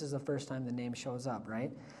time, but this is the first time the name shows up,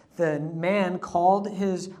 right? The man called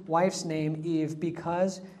his wife's name Eve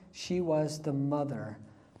because she was the mother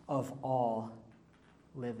of all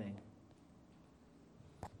living.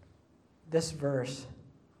 This verse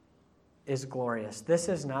is glorious. This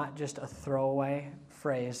is not just a throwaway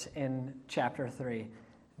phrase in chapter 3.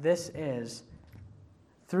 This is,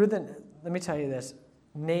 let me tell you this,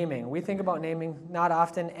 naming. We think about naming not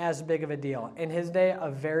often as big of a deal. In his day,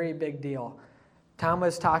 a very big deal. Tom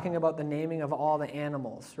was talking about the naming of all the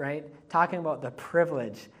animals, right? Talking about the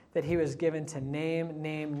privilege that he was given to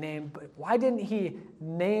name. But why didn't he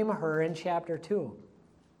name her in chapter 2?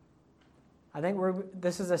 I think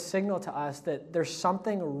this is a signal to us that there's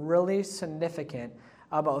something really significant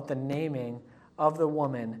about the naming of the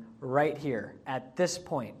woman right here at this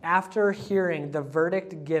point. After hearing the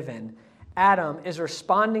verdict given, Adam is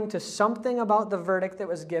responding to something about the verdict that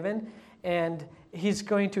was given, and he's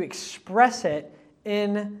going to express it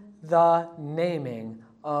in the naming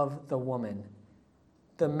of the woman.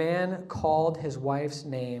 The man called his wife's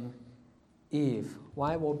name Eve.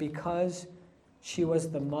 Why? Well, because she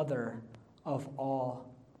was the mother of all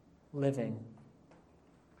living.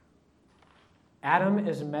 Adam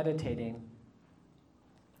is meditating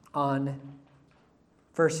on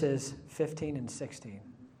verses 15 and 16.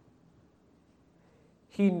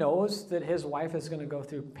 He knows that his wife is going to go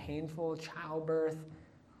through painful childbirth,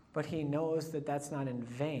 but he knows that that's not in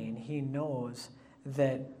vain. He knows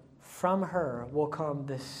that from her will come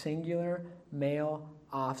the singular male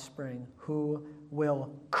offspring who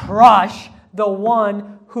will crush the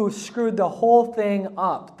one who screwed the whole thing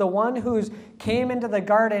up. The one who's came into the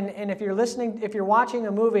garden, and if you're watching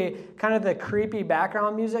a movie, kind of the creepy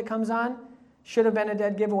background music comes on. Should have been a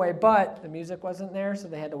dead giveaway, but the music wasn't there, so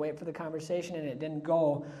they had to wait for the conversation, and it didn't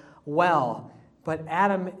go well. But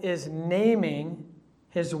Adam is naming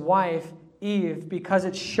his wife Eve because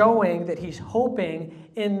it's showing that he's hoping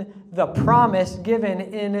in the promise given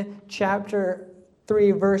in chapter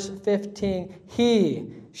 3, verse 15.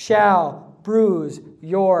 He shall bruise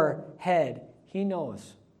your head. He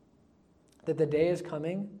knows that the day is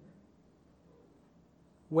coming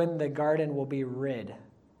when the garden will be rid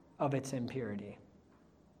of its impurity.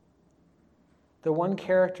 The one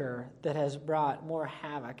character that has brought more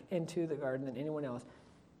havoc into the garden than anyone else,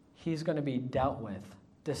 he's going to be dealt with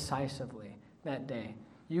decisively that day.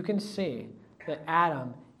 You can see that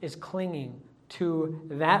Adam is clinging to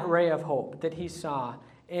that ray of hope that he saw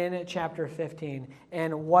in chapter 15.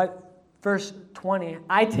 And what verse 20,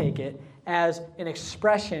 I take it as an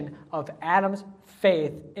expression of Adam's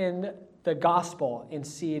faith in the gospel in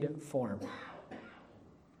seed form.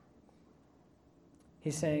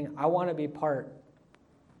 He's saying, I want to be part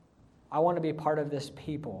of this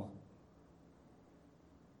people.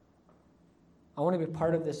 I want to be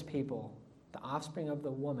part of this people, the offspring of the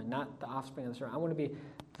woman, not the offspring of the serpent. I want to be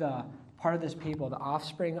the part of this people, the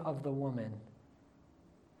offspring of the woman.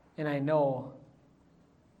 And I know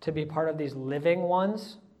to be part of these living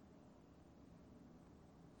ones,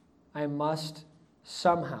 I must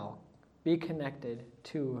somehow be connected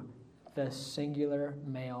to the singular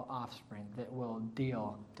male offspring that will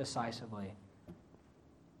deal decisively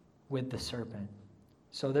with the serpent.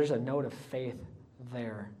 So there's a note of faith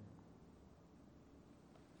there.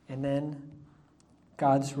 And then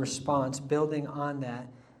God's response, building on that.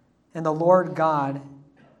 And the Lord God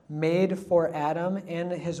made for Adam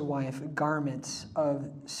and his wife garments of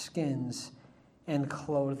skins and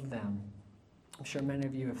clothed them. I'm sure many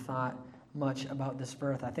of you have thought much about this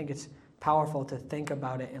verse. I think it's powerful to think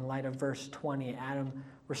about it in light of verse 20. Adam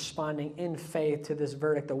responding in faith to this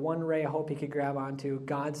verdict, the one ray of hope he could grab onto.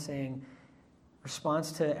 God saying,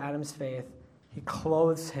 response to Adam's faith, he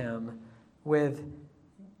clothes him with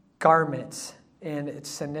garments. And it's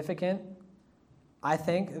significant, I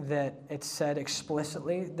think, that it's said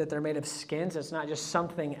explicitly that they're made of skins. It's not just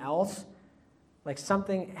something else. Like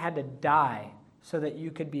something had to die so that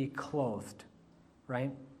you could be clothed,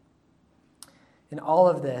 right? And all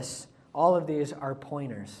of these are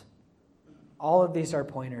pointers. All of these are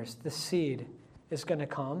pointers. The seed is going to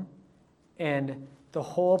come, and the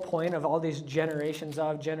whole point of all these generations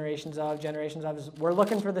of is we're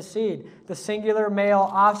looking for the seed, the singular male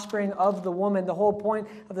offspring of the woman. The whole point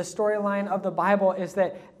of the storyline of the Bible is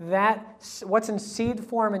that what's in seed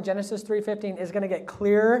form in Genesis 3:15 is going to get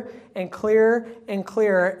clearer and clearer and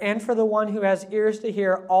clearer. And for the one who has ears to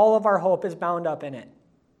hear, all of our hope is bound up in it.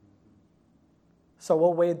 So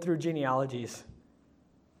we'll wade through genealogies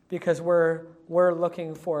because we're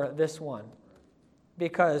looking for this one.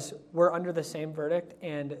 Because we're under the same verdict,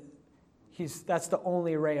 and that's the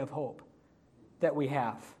only ray of hope that we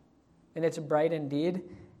have. And it's bright indeed,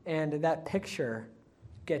 and that picture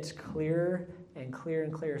gets clearer and clearer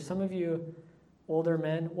and clearer. Some of you older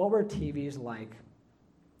men, what were TVs like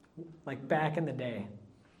back in the day?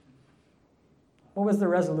 What was the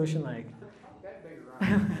resolution like? That big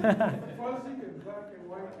around. Fuzzy and black and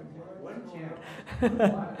white and one channel.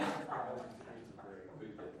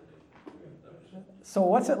 So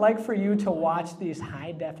what's it like for you to watch these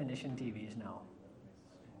high-definition TVs now?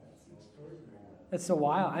 It's a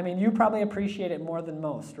while. I mean, you probably appreciate it more than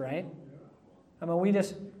most, right? I mean, we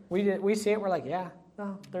see it, we're like, yeah,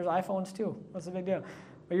 no, there's iPhones too. What's the big deal?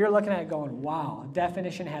 But you're looking at it going, wow,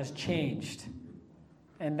 definition has changed.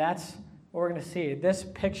 And that's what we're going to see. This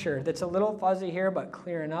picture that's a little fuzzy here, but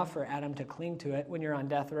clear enough for Adam to cling to it. When you're on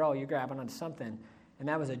death row, you're grabbing onto something. And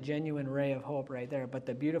that was a genuine ray of hope right there. But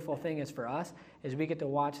the beautiful thing is for us is we get to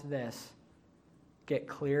watch this get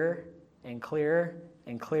clearer and clearer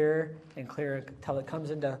and clearer and clearer until it comes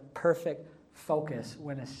into perfect focus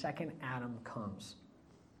when a second Adam comes.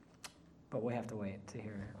 But we have to wait to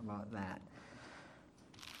hear about that.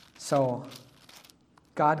 So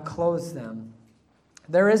God clothes them.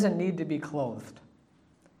 There is a need to be clothed.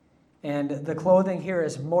 And the clothing here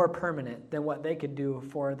is more permanent than what they could do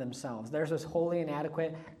for themselves. Theirs was wholly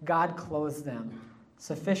inadequate. God clothes them.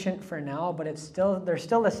 Sufficient for now, but there's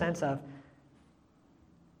still a sense of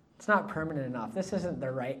it's not permanent enough. This isn't the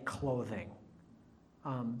right clothing.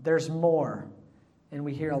 There's more. And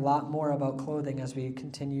we hear a lot more about clothing as we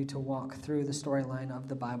continue to walk through the storyline of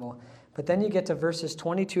the Bible. But then you get to verses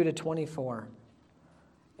 22 to 24.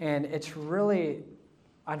 And it's really,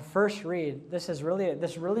 on first read, this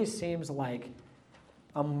really seems like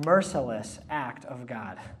a merciless act of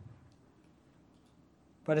God.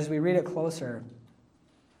 But as we read it closer,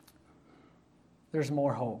 there's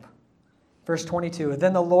more hope. Verse 22,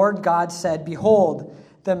 then the Lord God said, behold,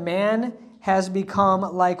 the man has become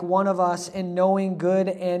like one of us in knowing good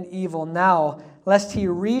and evil. Now, lest he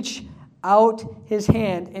reach out his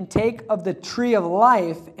hand and take of the tree of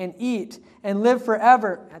life and eat and live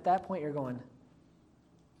forever. At that point, you're going,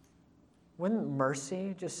 wouldn't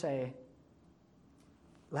mercy just say,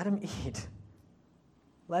 let him eat?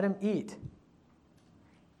 Let him eat.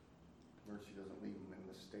 Mercy doesn't leave him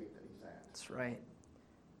in the state that he's at. That's right.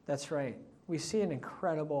 That's right. We see an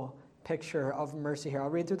incredible picture of mercy here. I'll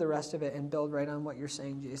read through the rest of it and build right on what you're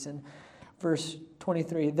saying, Jason. Verse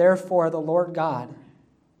 23, therefore the Lord God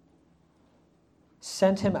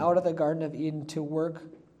sent him out of the Garden of Eden to work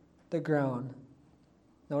the ground.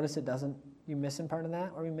 Notice it doesn't, you missing part of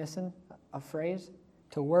that? Are we missing a phrase?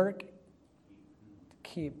 To work,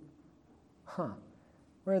 keep.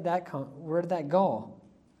 Where did that go?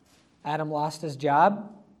 Adam lost his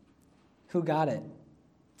job. Who got it?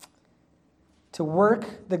 To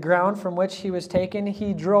work the ground from which he was taken,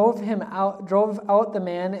 he drove out the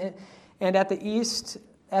man, and at the east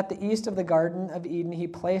of the Garden of Eden, he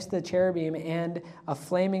placed the cherubim and a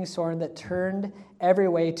flaming sword that turned every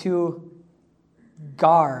way to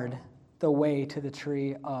guard the way to the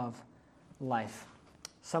tree of life.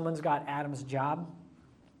 Someone's got Adam's job,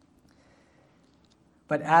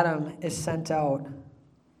 but Adam is sent out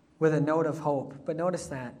with a note of hope. But notice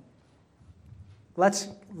that. Let's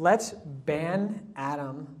ban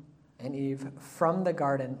Adam and Eve from the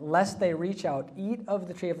garden, lest they reach out, eat of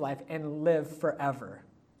the tree of life, and live forever.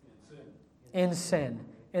 In sin.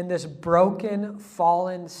 In this broken,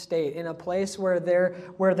 fallen state. In a place where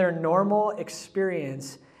their normal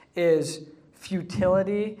experience is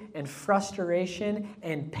futility and frustration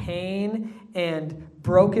and pain and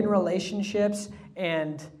broken relationships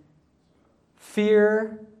and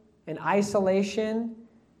fear and isolation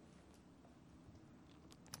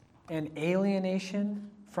and alienation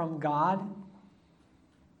from God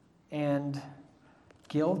and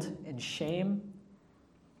guilt and shame.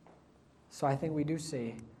 So I think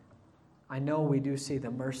I know we do see the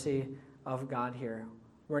mercy of God here.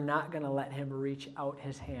 We're not going to let him reach out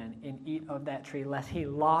his hand and eat of that tree, lest he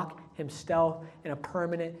lock himself in a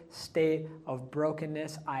permanent state of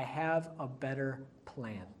brokenness. I have a better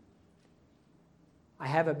plan. I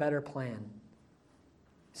have a better plan.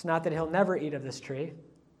 It's not that he'll never eat of this tree.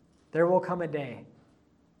 There will come a day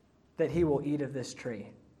that he will eat of this tree.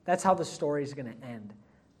 That's how the story is going to end.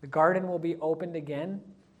 The garden will be opened again,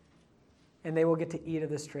 and they will get to eat of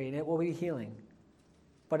this tree, and it will be healing.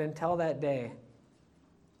 But until that day,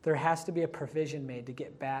 there has to be a provision made to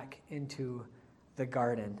get back into the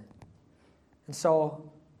garden. And so,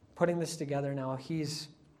 putting this together now, he's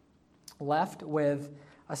left with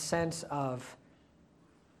a sense of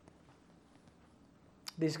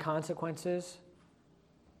these consequences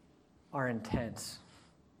are intense.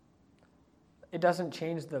 It doesn't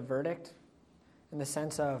change the verdict in the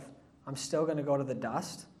sense of, I'm still going to go to the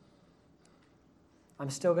dust. I'm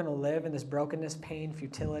still going to live in this brokenness, pain,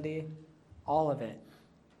 futility, all of it.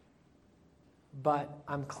 But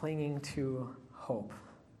I'm clinging to hope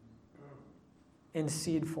in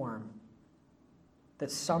seed form that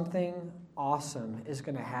something awesome is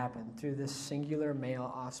going to happen through this singular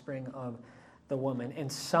male offspring of the woman.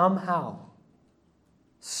 And somehow,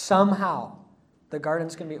 the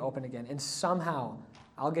garden's going to be open again. And somehow,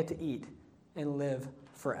 I'll get to eat and live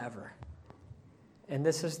forever. And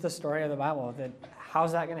this is the story of the Bible.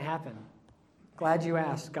 How's that going to happen? Glad you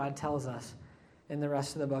asked. God tells us in the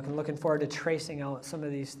rest of the book. And looking forward to tracing out some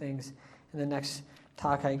of these things in the next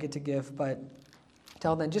talk I get to give. But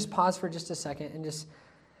till then, just pause for just a second and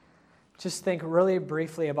just think really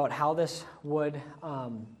briefly about how this would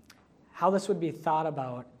be thought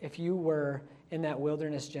about if you were in that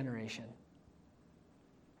wilderness generation.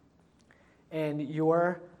 And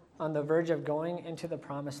you're on the verge of going into the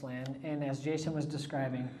promised land, and as Jason was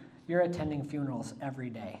describing, you're attending funerals every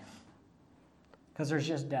day because there's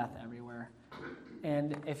just death everywhere.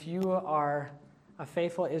 And if you are a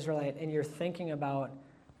faithful Israelite and you're thinking about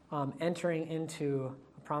entering into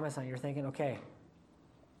a promised land, you're thinking, okay,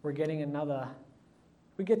 we get another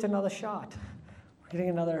shot. We're getting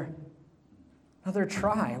another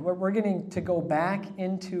try. We're getting to go back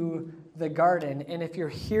into the garden. And if you're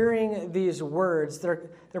hearing these words,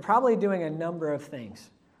 they're probably doing a number of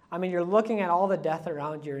things. I mean, you're looking at all the death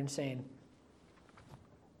around you and saying,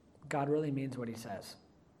 God really means what he says.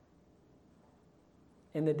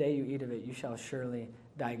 In the day you eat of it, you shall surely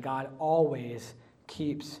die. God always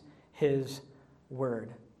keeps his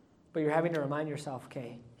word. But you're having to remind yourself,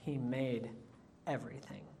 okay, he made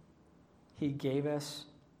everything. He gave us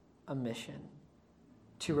a mission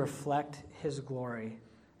to reflect his glory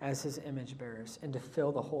as his image bearers and to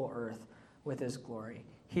fill the whole earth with his glory.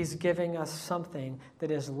 He's giving us something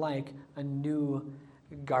that is like a new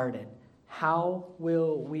garden. How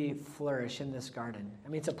will we flourish in this garden? I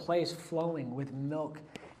mean, it's a place flowing with milk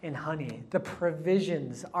and honey. The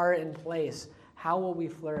provisions are in place. How will we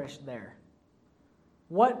flourish there?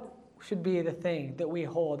 What should be the thing that we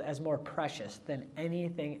hold as more precious than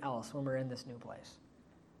anything else when we're in this new place?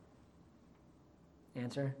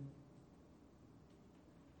 Answer?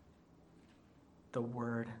 The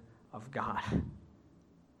Word of God.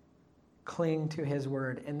 Cling to his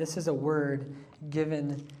word. And this is a word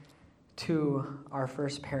given to our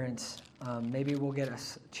first parents. Maybe we'll get a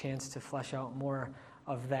chance to flesh out more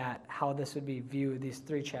of that, how this would be viewed, these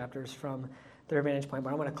 3 chapters from their vantage point.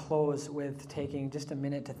 But I want to close with taking just a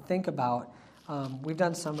minute to think about, we've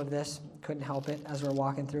done some of this, couldn't help it as we're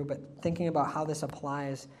walking through, but thinking about how this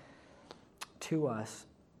applies to us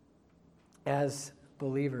as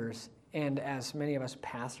believers and as many of us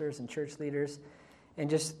pastors and church leaders, and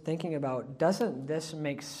just thinking about, doesn't this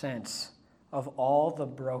make sense of all the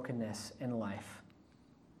brokenness in life?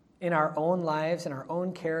 In our own lives, in our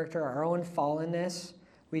own character, our own fallenness,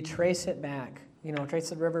 we trace it back, trace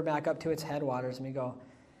the river back up to its headwaters, and we go,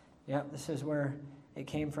 yep, this is where it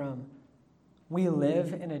came from. We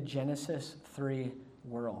live in a Genesis 3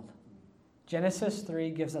 world. Genesis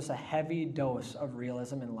 3 gives us a heavy dose of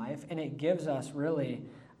realism in life, and it gives us really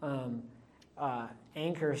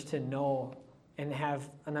anchors to know and have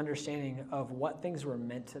an understanding of what things were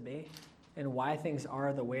meant to be and why things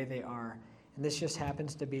are the way they are. And this just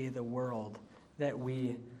happens to be the world that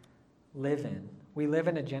we live in. We live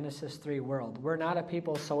in a Genesis 3 world. We're not a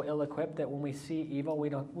people so ill-equipped that when we see evil,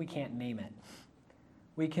 we can't name it.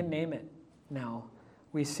 We can name it now.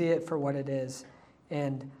 We see it for what it is.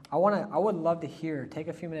 And I would love to take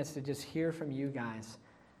a few minutes to just hear from you guys.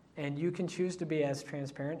 And you can choose to be as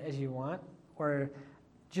transparent as you want, or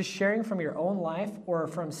just sharing from your own life or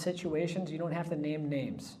from situations. You don't have to name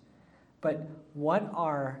names. But what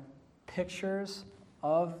are pictures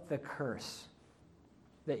of the curse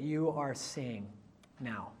that you are seeing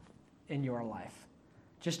now in your life?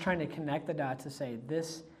 Just trying to connect the dots to say,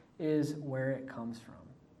 this is where it comes from.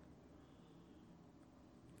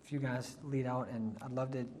 If you guys lead out, and I'd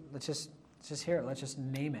love to, let's just hear it. Let's just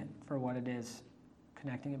name it for what it is,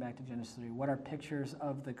 connecting it back to Genesis 3. What are pictures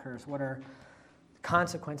of the curse? What are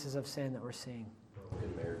consequences of sin that we're seeing?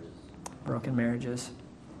 Broken marriages.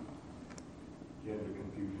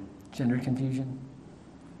 Gender confusion.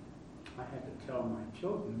 I had to tell my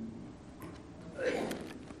children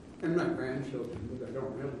and my grandchildren that I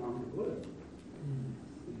don't really want to live.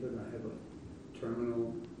 Because I have a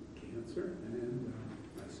terminal cancer, and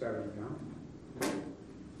I sat them down.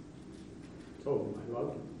 Told them I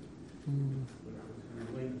loved them, but I was going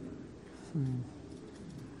to leave them.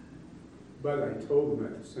 But I told them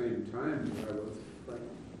at the same time that I was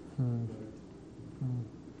frightened.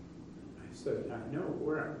 I said, I know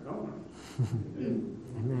where I'm going.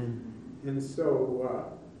 Amen. And so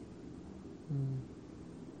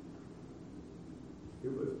it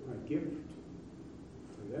was my gift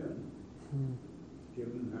to them,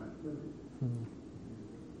 given that word,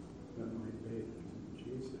 that my faith in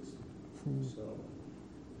Jesus. So,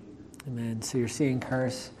 Amen. So you're seeing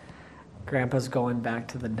curse. Grandpa's going back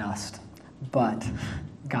to the dust. But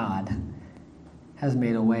God has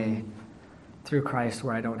made a way through Christ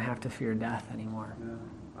where I don't have to fear death anymore.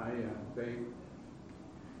 yeah, they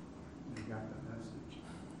got the message.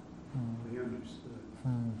 They understood.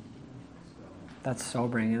 So, That's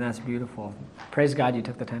sobering and that's beautiful. Praise God you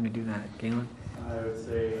took the time to do that, Galen. I would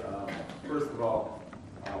say, first of all,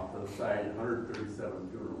 for the side, 137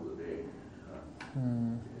 funerals a day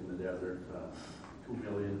in the desert, 2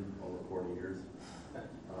 million over 40 years.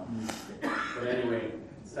 But anyway,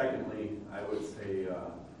 secondly, I would say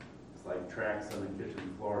it's like tracks on the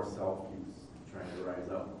kitchen floor. Self keeps trying to rise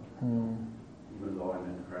up, even though I'm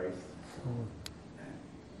in Christ.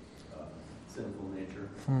 Sinful nature,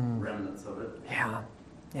 remnants of it. Yeah.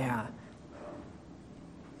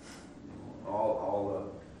 All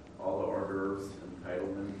the hors d'oeuvres,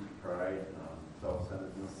 entitlement, pride,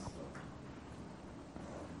 self-centeredness.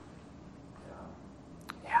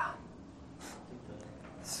 Yeah.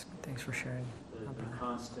 Thanks for sharing. The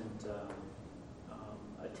constant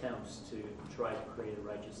attempts to try to create a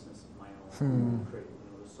righteousness of my own,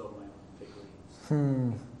 sow my own fig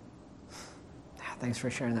leaves. Thanks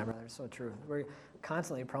for sharing that, brother. It's so true. We're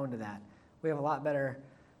constantly prone to that. We have a lot better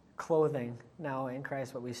clothing now in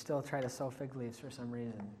Christ, but we still try to sow fig leaves for some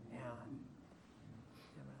reason. Yeah.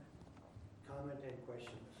 Comment and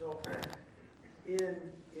question. So,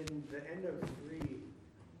 in the end of 3,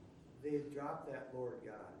 they drop that Lord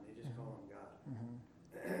God, and they just call him God.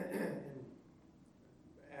 And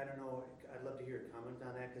I don't know, I'd love to hear a comment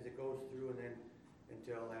on that, because it goes through and then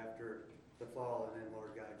until after the fall, and then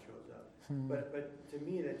Lord God shows up. But to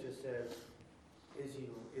me, that just says, is he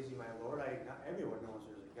my Lord? Everyone knows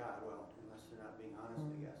there's a God, well, unless they're not being honest,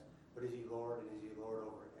 I guess. But is he Lord, and is he Lord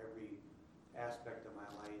over every aspect of my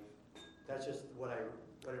life? That's just what it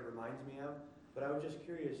reminds me of. But I was just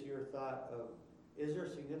curious, your thought of, is there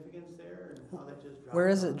significance there, and how that just dropped? Where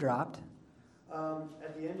is it dropped?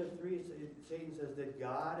 At the end of 3, Satan says, did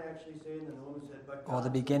God actually say, and then the woman said, but God. Oh, the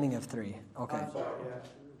beginning of 3. Okay. I'm sorry, yeah.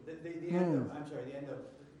 The end of, the end of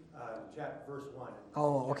chapter, verse 1.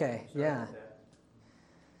 Oh, okay. Sorry Yeah. about that.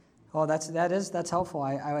 Oh, that's helpful.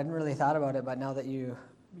 I hadn't really thought about it, but now that you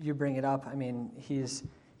bring it up, I mean, he's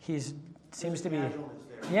seems to be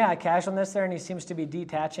casualness there, and he seems to be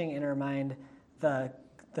detaching in our mind the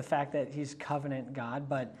fact that he's covenant God,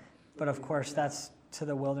 but of course that's to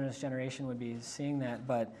the wilderness generation would be seeing that,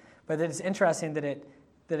 but it's interesting that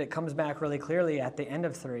it comes back really clearly at the end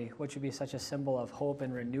of 3, which would be such a symbol of hope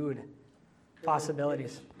and renewed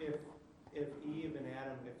possibilities. If Eve and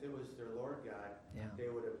Adam, if it was their Lord God, Yeah. they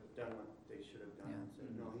would have done what they should have done. Yeah. And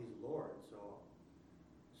said, no, he's Lord, so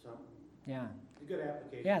something. Yeah. It's a good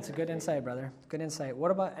application. Yeah, it's a good insight, brother. Good insight.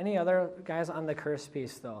 What about any other guys on the curse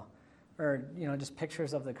piece, though? Or, just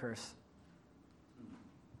pictures of the curse?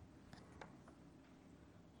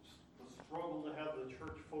 The struggle to have the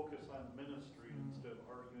church focus on ministry instead of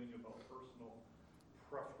arguing about personal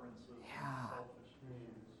preferences and selfish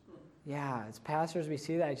needs. Yeah, as pastors, we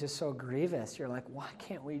see that. It's just so grievous. You're like, why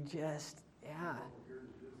can't we just, yeah. Is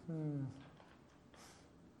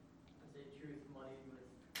it truth muddied with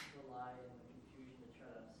the lie and the confusion to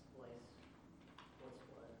try to splice what's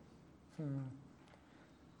what?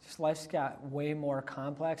 Just life's got way more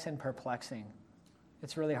complex and perplexing.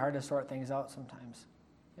 It's really hard to sort things out sometimes.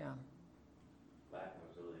 Yeah. Lack of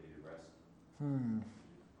ability to rest.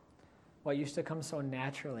 What used to come so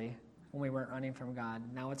naturally when we weren't running from God,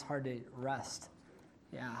 now it's hard to rest.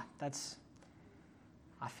 Yeah,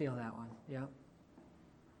 I feel that one. Yeah.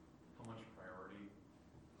 How much priority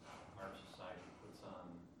our society puts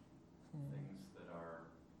on things that are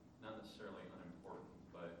not necessarily unimportant,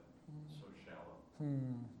 but so shallow.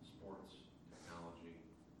 Sports, technology,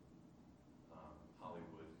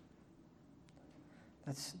 Hollywood.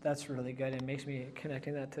 That's really good. It makes me,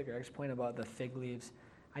 connecting that to Greg's point about the fig leaves,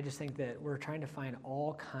 I just think that we're trying to find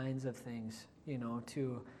all kinds of things,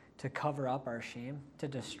 to cover up our shame, to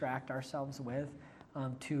distract ourselves with,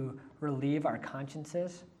 to relieve our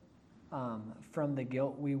consciences from the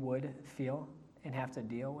guilt we would feel and have to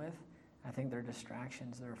deal with. I think they're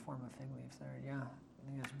distractions. They're a form of fig leaves there. Yeah, I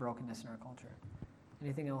think there's brokenness in our culture.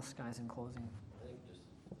 Anything else, guys, in closing? I think just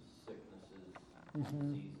sicknesses,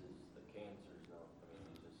 diseases, the cancers now. I mean,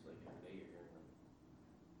 it's just like every day you're hearing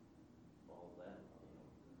all of that.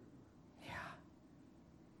 Yeah.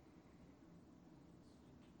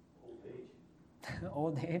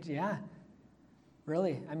 Old age, yeah.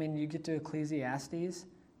 Really. I mean, you get to Ecclesiastes,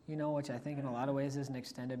 which I think in a lot of ways is an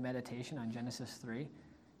extended meditation on Genesis 3.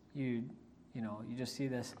 You just see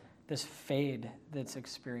this fade that's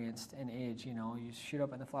experienced in age. You shoot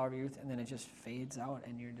up in the flower of youth, and then it just fades out,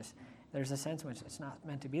 and there's a sense in which it's not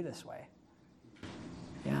meant to be this way.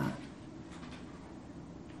 Yeah.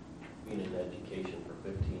 Being in education for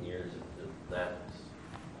 15 years, that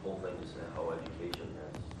whole thing is how education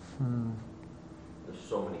has. There's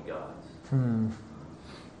so many gods.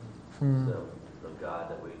 The God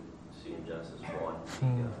that we see in Genesis 1,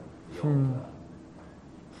 the only God.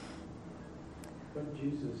 But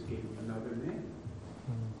Jesus gave him another name.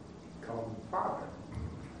 He called him Father.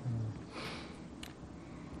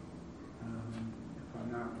 If I'm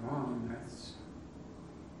not wrong,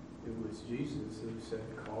 it was Jesus who said,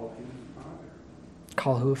 call him Father.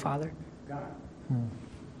 Call who Father? God.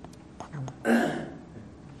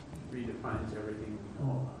 Redefines everything we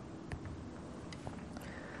know about.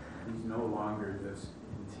 He's no longer this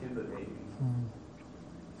intimidating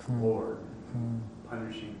Lord,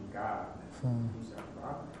 punishing God. He's our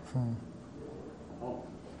Father. Oh,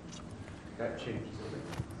 that changes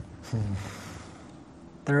everything.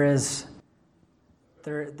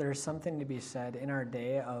 There's something to be said in our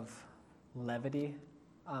day of levity,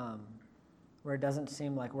 where it doesn't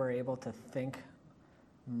seem like we're able to think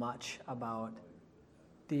much about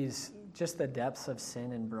just the depths of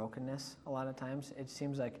sin and brokenness. A lot of times it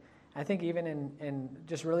seems like, I think even in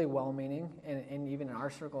just really well-meaning, and even in our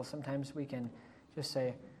circles, sometimes we can just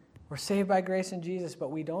say, we're saved by grace in Jesus,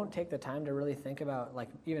 but we don't take the time to really think about,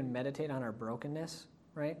 even meditate on our brokenness,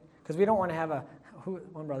 right? Because we don't want to have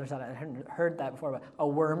one brother said, I hadn't heard that before, but a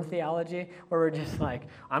worm theology, where we're just like,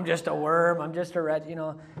 I'm just a worm, I'm just a wretch,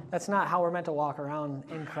 That's not how we're meant to walk around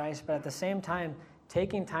in Christ, but at the same time,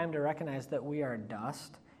 taking time to recognize that we are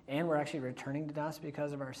dust, and we're actually returning to dust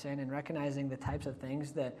because of our sin, and recognizing the types of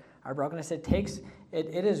things that are brokenness. It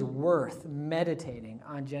is worth meditating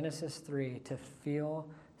on Genesis 3 to feel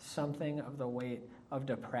something of the weight of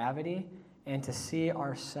depravity and to see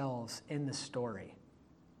ourselves in the story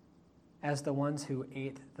as the ones who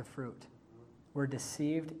ate the fruit. We're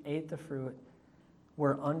deceived, ate the fruit,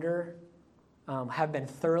 we're have been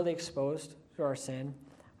thoroughly exposed to our sin,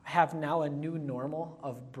 have now a new normal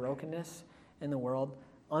of brokenness in the world,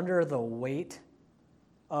 under the weight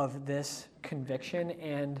of this conviction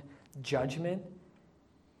and judgment.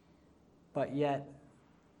 but yet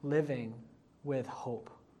living with hope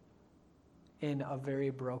in a very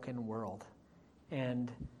broken world.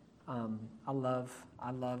 And I love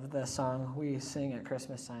the song we sing at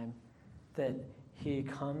Christmas time, that he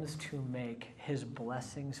comes to make his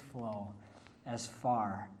blessings flow as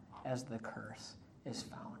far as the curse is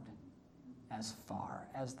found. As far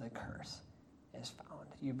as the curse is found.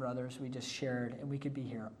 You brothers, we just shared, and we could be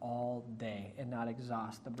here all day and not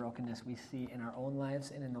exhaust the brokenness we see in our own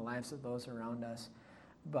lives and in the lives of those around us.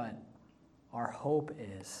 But our hope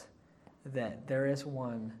is that there is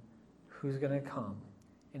one who's going to come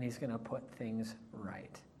and he's going to put things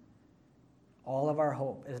right. All of our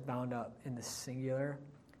hope is bound up in the singular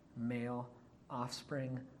male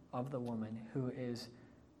offspring of the woman who is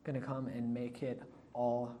going to come and make it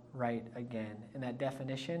all right again. And that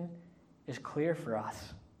definition is clear for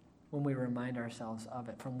us when we remind ourselves of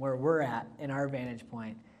it from where we're at in our vantage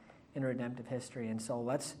point in redemptive history. And so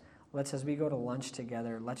let's as we go to lunch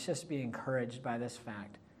together, let's just be encouraged by this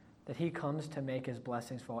fact that he comes to make his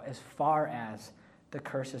blessings flow as far as the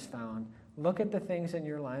curse is found. Look at the things in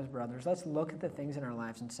your lives, brothers. Let's look at the things in our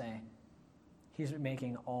lives and say, he's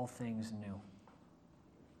making all things new.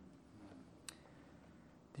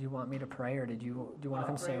 Do you want me to pray, or do you want to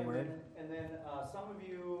come say a word? And then some of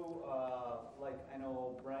you, like I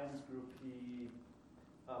know Brian's group, he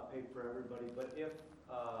paid for everybody, but if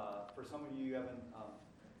for some of you, you haven't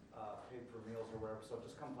paid for meals or whatever, so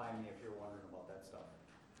just come find me if you're wondering about that stuff.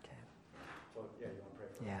 Okay. So yeah, you want to pray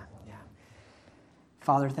for Yeah.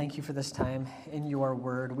 Father, thank you for this time in your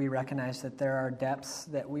word. We recognize that there are depths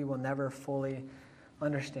that we will never fully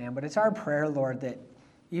understand, but it's our prayer, Lord, that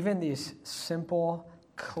even these simple,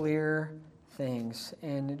 clear things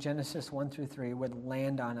in Genesis 1-3 would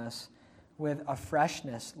land on us with a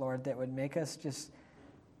freshness, Lord, that would make us just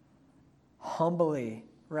humbly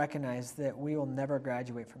recognize that we will never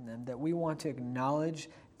graduate from them, that we want to acknowledge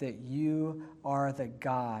that you are the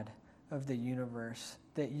God of the universe,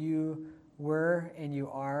 that you were and you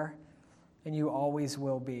are and you always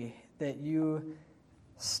will be, that you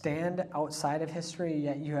stand outside of history,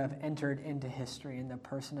 yet you have entered into history in the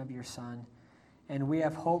person of your Son. And we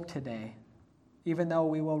have hope today, even though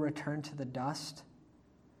we will return to the dust.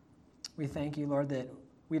 We thank you, Lord, that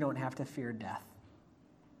we don't have to fear death.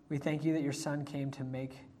 We thank you that your Son came to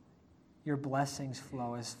make your blessings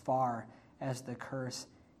flow as far as the curse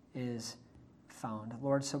is found.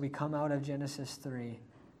 Lord, so we come out of Genesis 3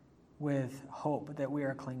 with hope that we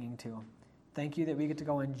are clinging to. Thank you that we get to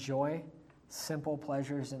go enjoy simple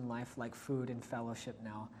pleasures in life like food and fellowship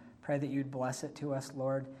now. Pray that you'd bless it to us,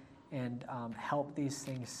 Lord, and help these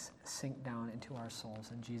things sink down into our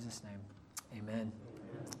souls. In Jesus' name, amen.